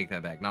system. Take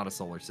that back, not a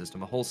solar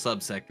system, a whole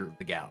subsector of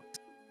the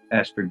galaxy.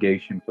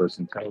 Astrogation plus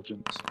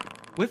intelligence.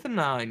 With a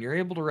 9, you're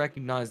able to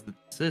recognize the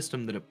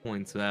system that it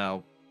points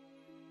out.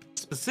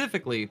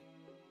 Specifically,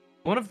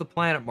 one of the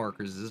planet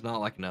markers is not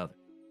like another.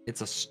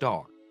 It's a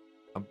star.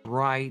 A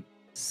bright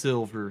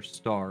silver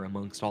star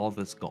amongst all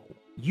this gold.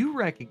 You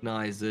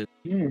recognize it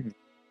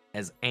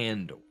as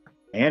Andor.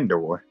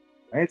 Andor.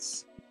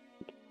 That's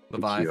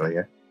Leviathan.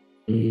 peculiar.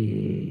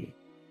 Mm,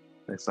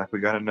 Looks like we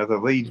got another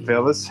lead,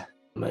 fellas.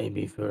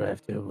 maybe for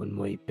after when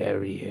we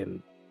bury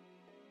him.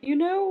 You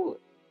know,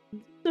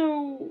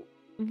 so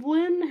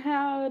Vlen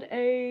had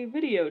a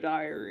video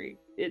diary.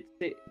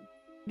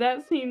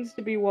 That seems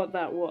to be what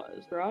that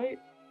was, right?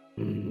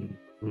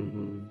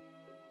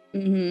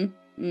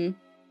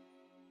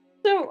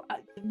 So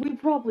we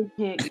probably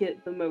can't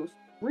get the most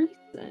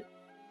recent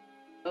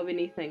of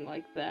anything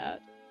like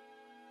that.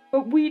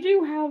 But we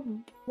do have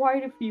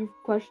quite a few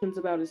questions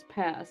about his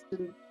past,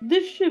 and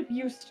this ship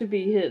used to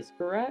be his,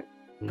 correct?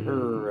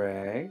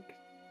 Correct.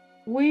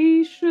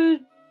 We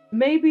should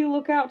maybe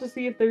look out to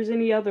see if there's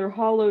any other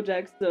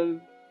holodecks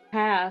of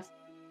past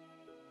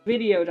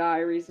video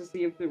diaries to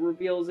see if it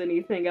reveals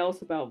anything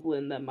else about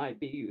Vlen that might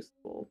be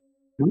useful.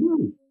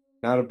 Ooh.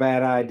 Not a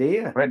bad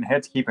idea. Go ahead and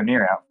heads keep an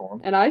ear out for him.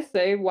 And I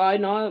say, why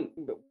not,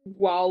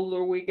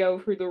 while we go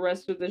through the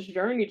rest of this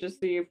journey, just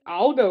see if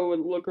I'll go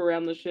and look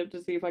around the ship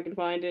to see if I can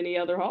find any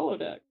other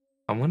holodeck.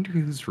 I wonder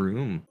whose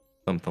room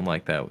something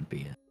like that would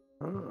be in.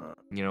 Huh.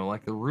 You know,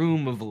 like the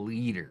room of a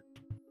leader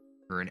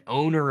or an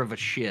owner of a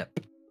ship.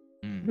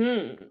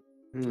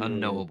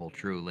 Unknowable,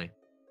 truly.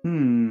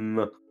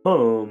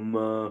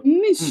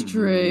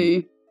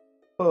 Mystery.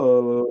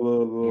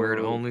 Where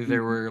only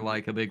there were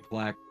like a big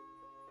plaque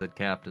that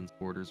captain's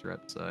quarters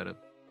right beside it.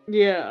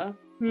 Yeah.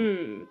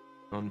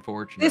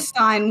 Unfortunate. This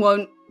sign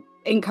won't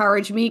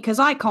encourage me because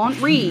I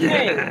can't read.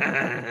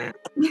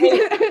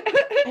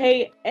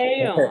 Hey,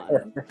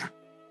 Aeon,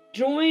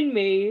 join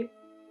me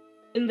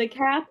in the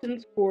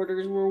captain's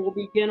quarters where we'll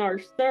begin our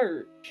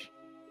search.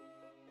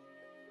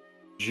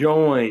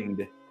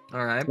 Joined.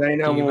 All right. Say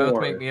no Can you both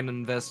more. make me an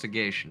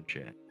investigation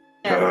check?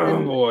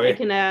 Oh, boy. I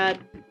can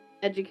add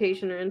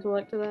education or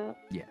intellect to that.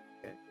 Yeah.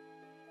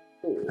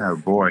 Cool. Oh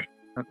boy.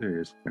 Oh, there he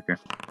is. Okay.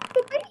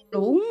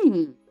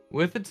 Ooh.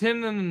 With a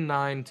 10 and a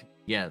 9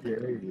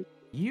 together,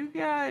 you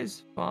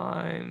guys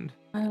find...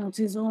 Well, it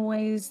is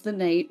always the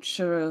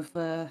nature of,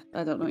 I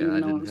don't know Yeah, even I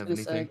know what I didn't was have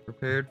going to anything say.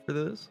 prepared for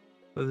this,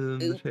 other than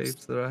the Oops.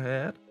 tapes that I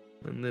had.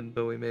 And then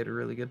Bowie made a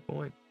really good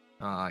point.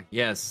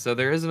 Yes, so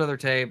there is another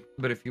tape,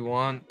 but if you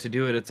want to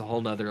do it, it's a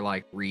whole nother,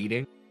 like,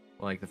 reading,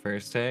 like the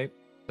first tape.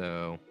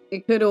 So...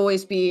 It could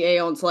always be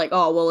Aeon's like,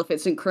 oh, well, if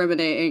it's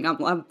incriminating,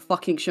 I'm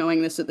fucking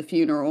showing this at the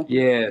funeral.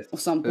 Yes. Or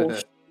some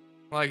bullshit.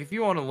 Like, if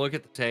you want to look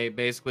at the tape,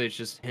 basically it's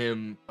just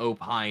him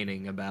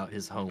opining about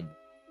his home.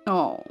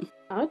 Oh.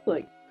 I'd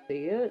like to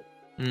see it.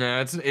 No,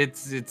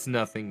 it's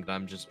nothing.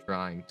 I'm just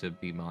trying to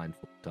be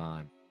mindful of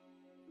time.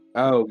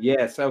 Oh,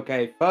 yes.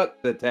 Okay.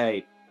 Fuck the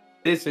tape.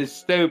 This is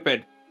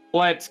stupid.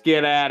 Let's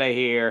get out of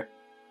here.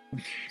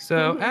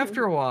 So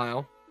after a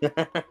while,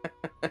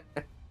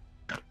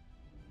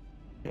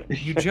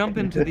 you jump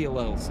into the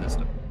Alell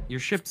system. Your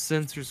ship's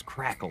sensors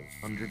crackle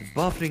under the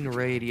buffeting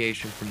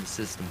radiation from the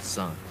system's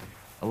sun.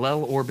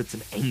 Alell orbits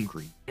an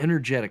angry,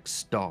 energetic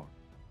star.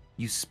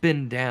 You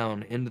spin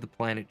down into the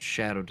planet's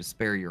shadow to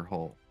spare your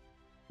hull.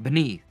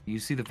 Beneath, you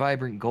see the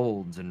vibrant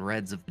golds and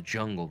reds of the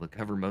jungle that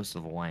cover most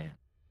of the land.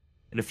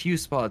 In a few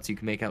spots, you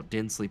can make out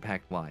densely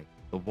packed light,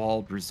 the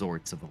walled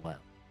resorts of Alell.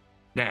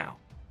 Now,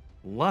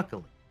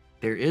 luckily,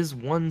 there is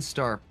one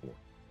starport,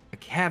 a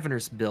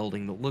cavernous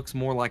building that looks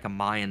more like a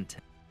Mayan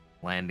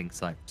landing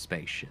site for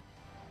spaceship.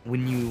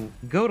 When you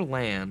go to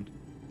land,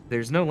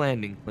 there's no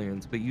landing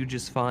clearance, but you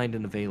just find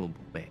an available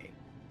bay.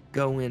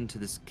 Go into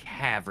this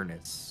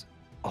cavernous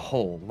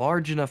hole,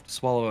 large enough to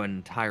swallow an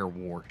entire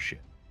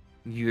warship.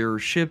 Your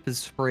ship is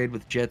sprayed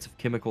with jets of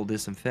chemical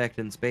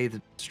disinfectants, bathed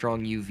in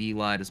strong UV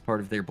light as part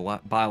of their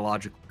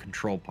biological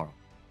control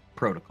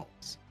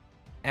protocols.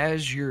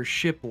 As your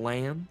ship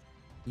lands,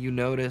 you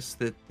notice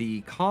that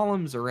the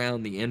columns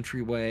around the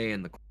entryway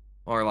and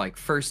are like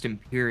First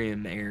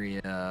Imperium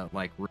area,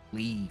 like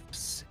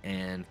reliefs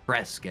and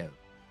fresco.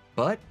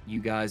 But you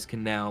guys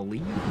can now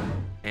leave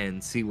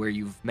and see where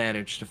you've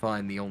managed to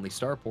find the only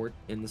starport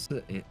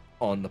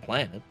on the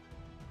planet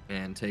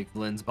and take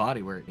Lynn's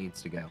body where it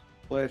needs to go.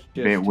 Let's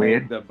Bit just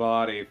weird. take the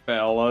body,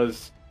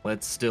 fellas.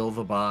 Let's steal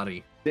the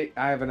body.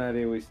 I have an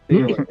idea. We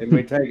steal it and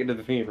we take it to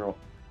the funeral.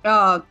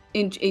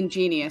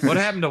 Ingenious. What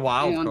happened to Aeon.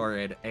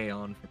 Wildcard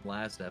Aeon from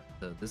last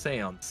episode? This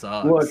Aeon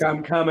sucks. Look,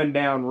 I'm coming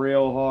down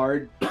real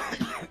hard.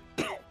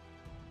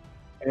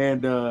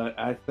 And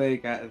I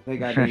think I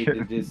need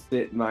to just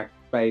sit in my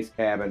space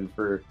cabin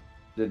for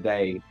the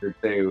day or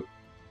two.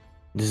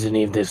 Does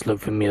any of this look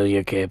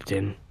familiar,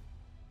 Captain?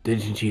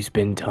 Didn't you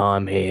spend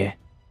time here?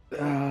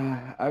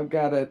 I've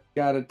gotta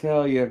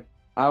tell you,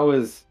 I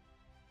was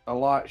a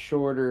lot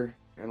shorter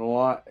and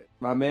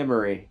my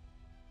memory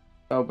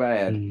so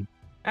bad. Hmm.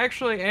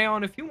 Actually,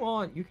 Aeon, if you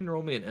want, you can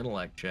roll me an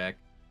intellect check.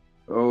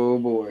 Oh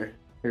boy,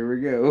 here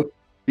we go.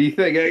 Do you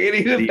think I can See if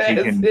even you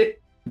pass can- it?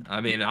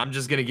 I mean, I'm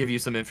just gonna give you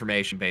some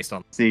information based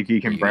on See if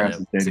you can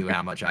browse the see data.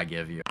 how much I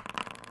give you.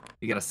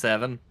 You got a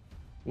 7.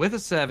 With a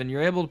 7,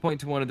 you're able to point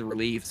to one of the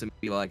reliefs and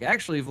be like,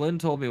 actually, Lynn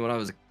told me when I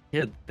was a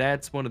kid,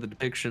 that's one of the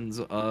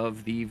depictions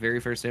of the very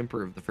first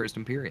emperor of the First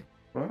Imperium.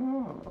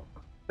 Oh,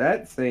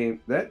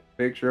 that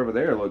picture over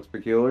there looks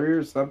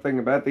peculiar. Something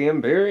about the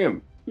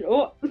Imperium.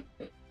 Oh,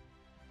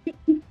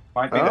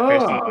 Might be the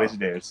fish Oh.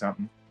 wizard or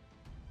something.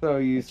 So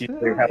you You see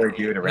how they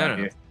do it around No.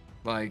 here.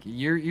 Like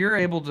you're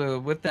able to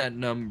with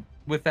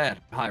that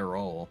high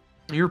roll,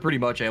 you're pretty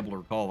much able to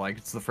recall like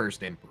it's the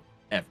first emperor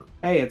ever.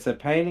 Hey, it's a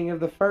painting of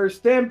the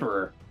first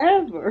emperor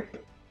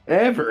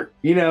ever.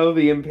 You know,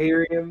 the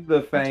Imperium, the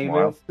wild.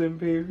 famous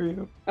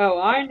Imperium. Oh,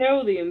 I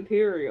know the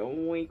Imperial.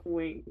 Wink,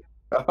 wink.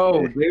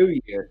 Oh, do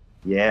you?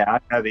 Yeah, I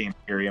know the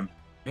Imperium.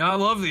 Yeah, I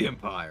love the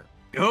Empire.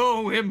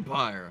 Go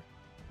Empire!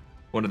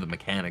 One of the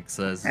mechanics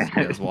says as you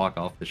guys walk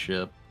off the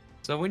ship.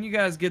 So when you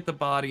guys get the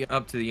body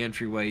up to the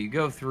entryway, you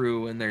go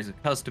through and there's a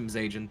customs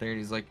agent there and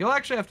he's like, you'll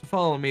actually have to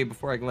follow me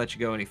before I can let you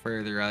go any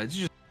further. It's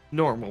just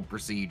normal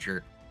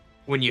procedure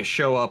when you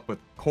show up with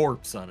a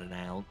corpse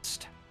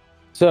unannounced.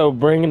 So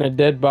bringing a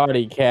dead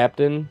body,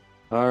 Captain.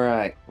 All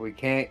right, we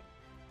can't.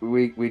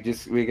 We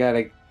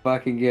gotta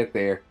fucking get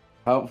there.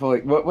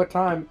 Hopefully, what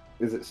time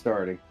is it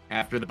starting?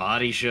 After the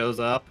body shows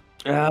up,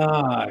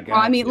 Ah, Well,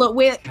 I mean, look,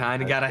 we're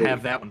kind of got to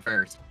have that one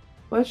first.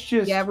 let's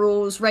just.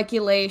 rules,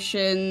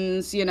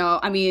 regulations. You know,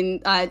 I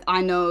mean,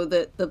 I know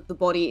that the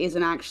body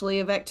isn't actually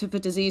a vector for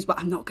disease, but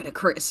I'm not gonna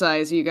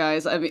criticize you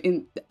guys. I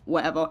mean,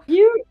 whatever.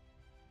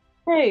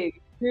 Hey,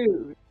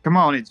 dude. Come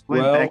on, it's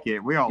Flynn Well,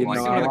 Beckett. We all you like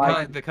know, So I it.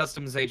 like- the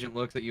customs agent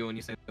looks at you when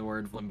you say the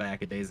word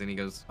Flimbacadays and he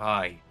goes,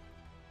 "Hi,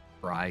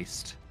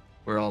 Christ,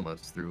 we're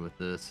almost through with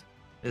this.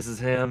 This is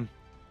him.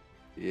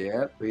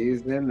 Yep,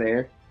 he's in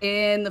there.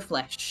 In the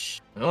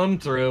flesh. I'm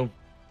through."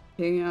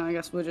 Yeah, I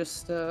guess we're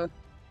just.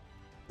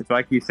 It's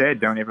like you said,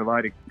 don't ever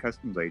lie to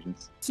customs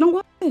agents. It's not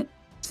worth it.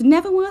 It's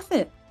never worth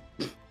it.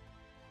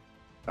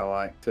 I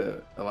like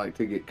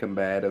to get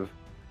combative.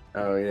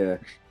 Oh yeah.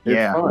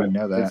 Yeah, fun. we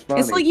know that. It's, funny.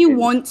 It's like you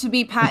want to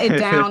be patted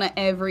down at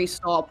every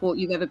starport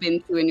you've ever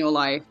been to in your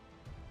life.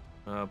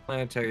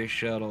 Planetary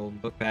shuttle,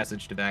 book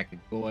passage to back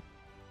and go.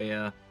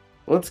 Yeah.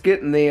 Let's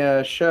get in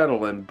the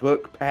shuttle and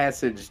book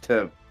passage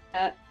to.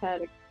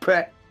 Paddock.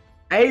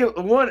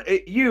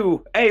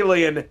 You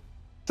alien.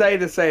 Say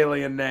this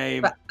alien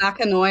name.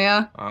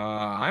 Bakanoia.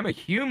 I'm a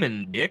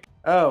human, Dick.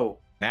 Oh,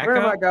 where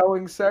am I Backa,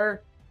 going,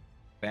 sir?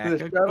 the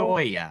shuttle?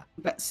 Backagoya.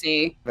 Let's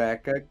see.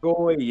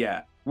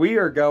 Backagoya. We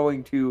are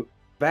going to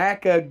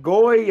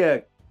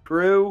Backagoya,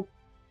 crew.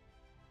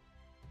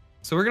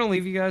 So we're gonna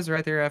leave you guys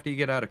right there after you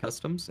get out of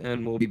customs,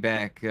 and we'll be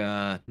back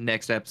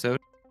next episode.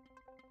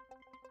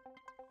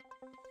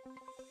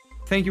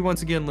 Thank you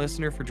once again,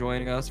 listener, for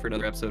joining us for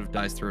another episode of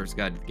Dice Thrower's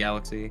Guide to the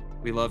Galaxy.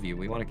 We love you.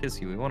 We want to kiss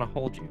you. We want to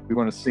hold you. We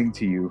want to sing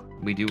to you.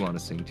 We do want to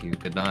sing to you.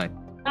 Good night.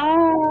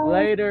 Ah.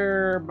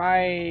 Later.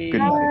 Bye. Good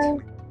night.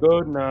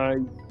 Good night.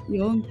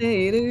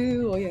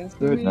 Yonteru, oh yes.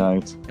 Good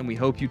night. And we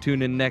hope you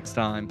tune in next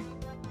time.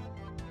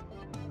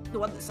 The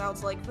one that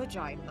sounds like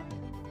vagina.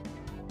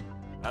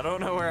 I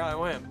don't know where I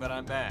went, but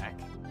I'm back.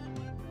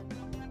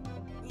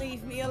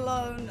 Leave me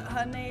alone.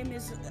 Her name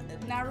is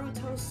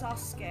Naruto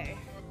Sasuke.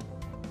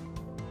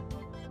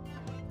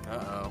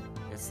 Uh-oh.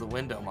 It's the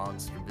window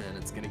monster then.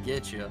 It's gonna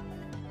get you.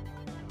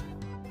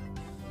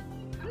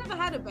 I've never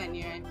had a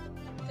beignet,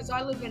 because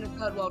I live in a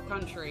third world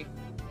country.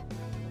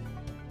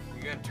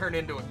 You're gonna turn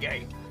into a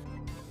gate.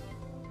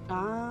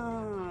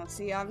 Ah,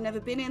 see, I've never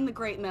been in the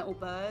Great Metal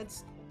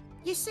Birds.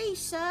 You see,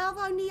 sir, I've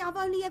only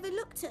ever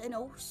looked at an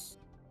horse.